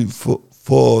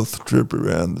 54th trip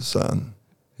around the sun.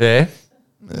 Yeah.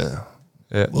 Yeah.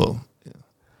 Yeah. Well,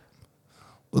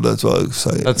 that's what I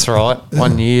say. That's right.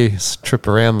 1 year's trip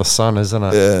around the sun, isn't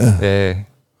it? Yeah. Yeah.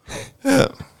 Yeah.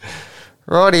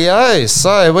 Rightio.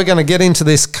 So we're going to get into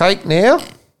this cake now.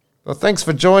 Well, thanks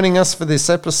for joining us for this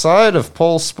episode of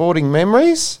Paul's Sporting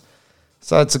Memories.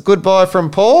 So it's a goodbye from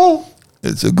Paul.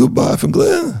 It's a goodbye from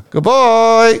Glenn.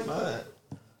 Goodbye.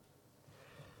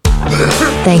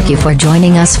 Thank you for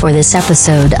joining us for this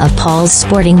episode of Paul's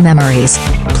Sporting Memories.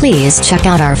 Please check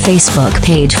out our Facebook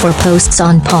page for posts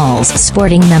on Paul's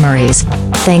Sporting Memories.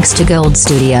 Thanks to Gold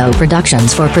Studio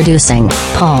Productions for producing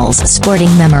Paul's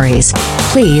Sporting Memories.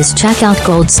 Please check out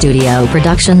Gold Studio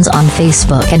Productions on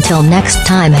Facebook. Until next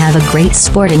time, have a great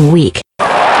sporting week.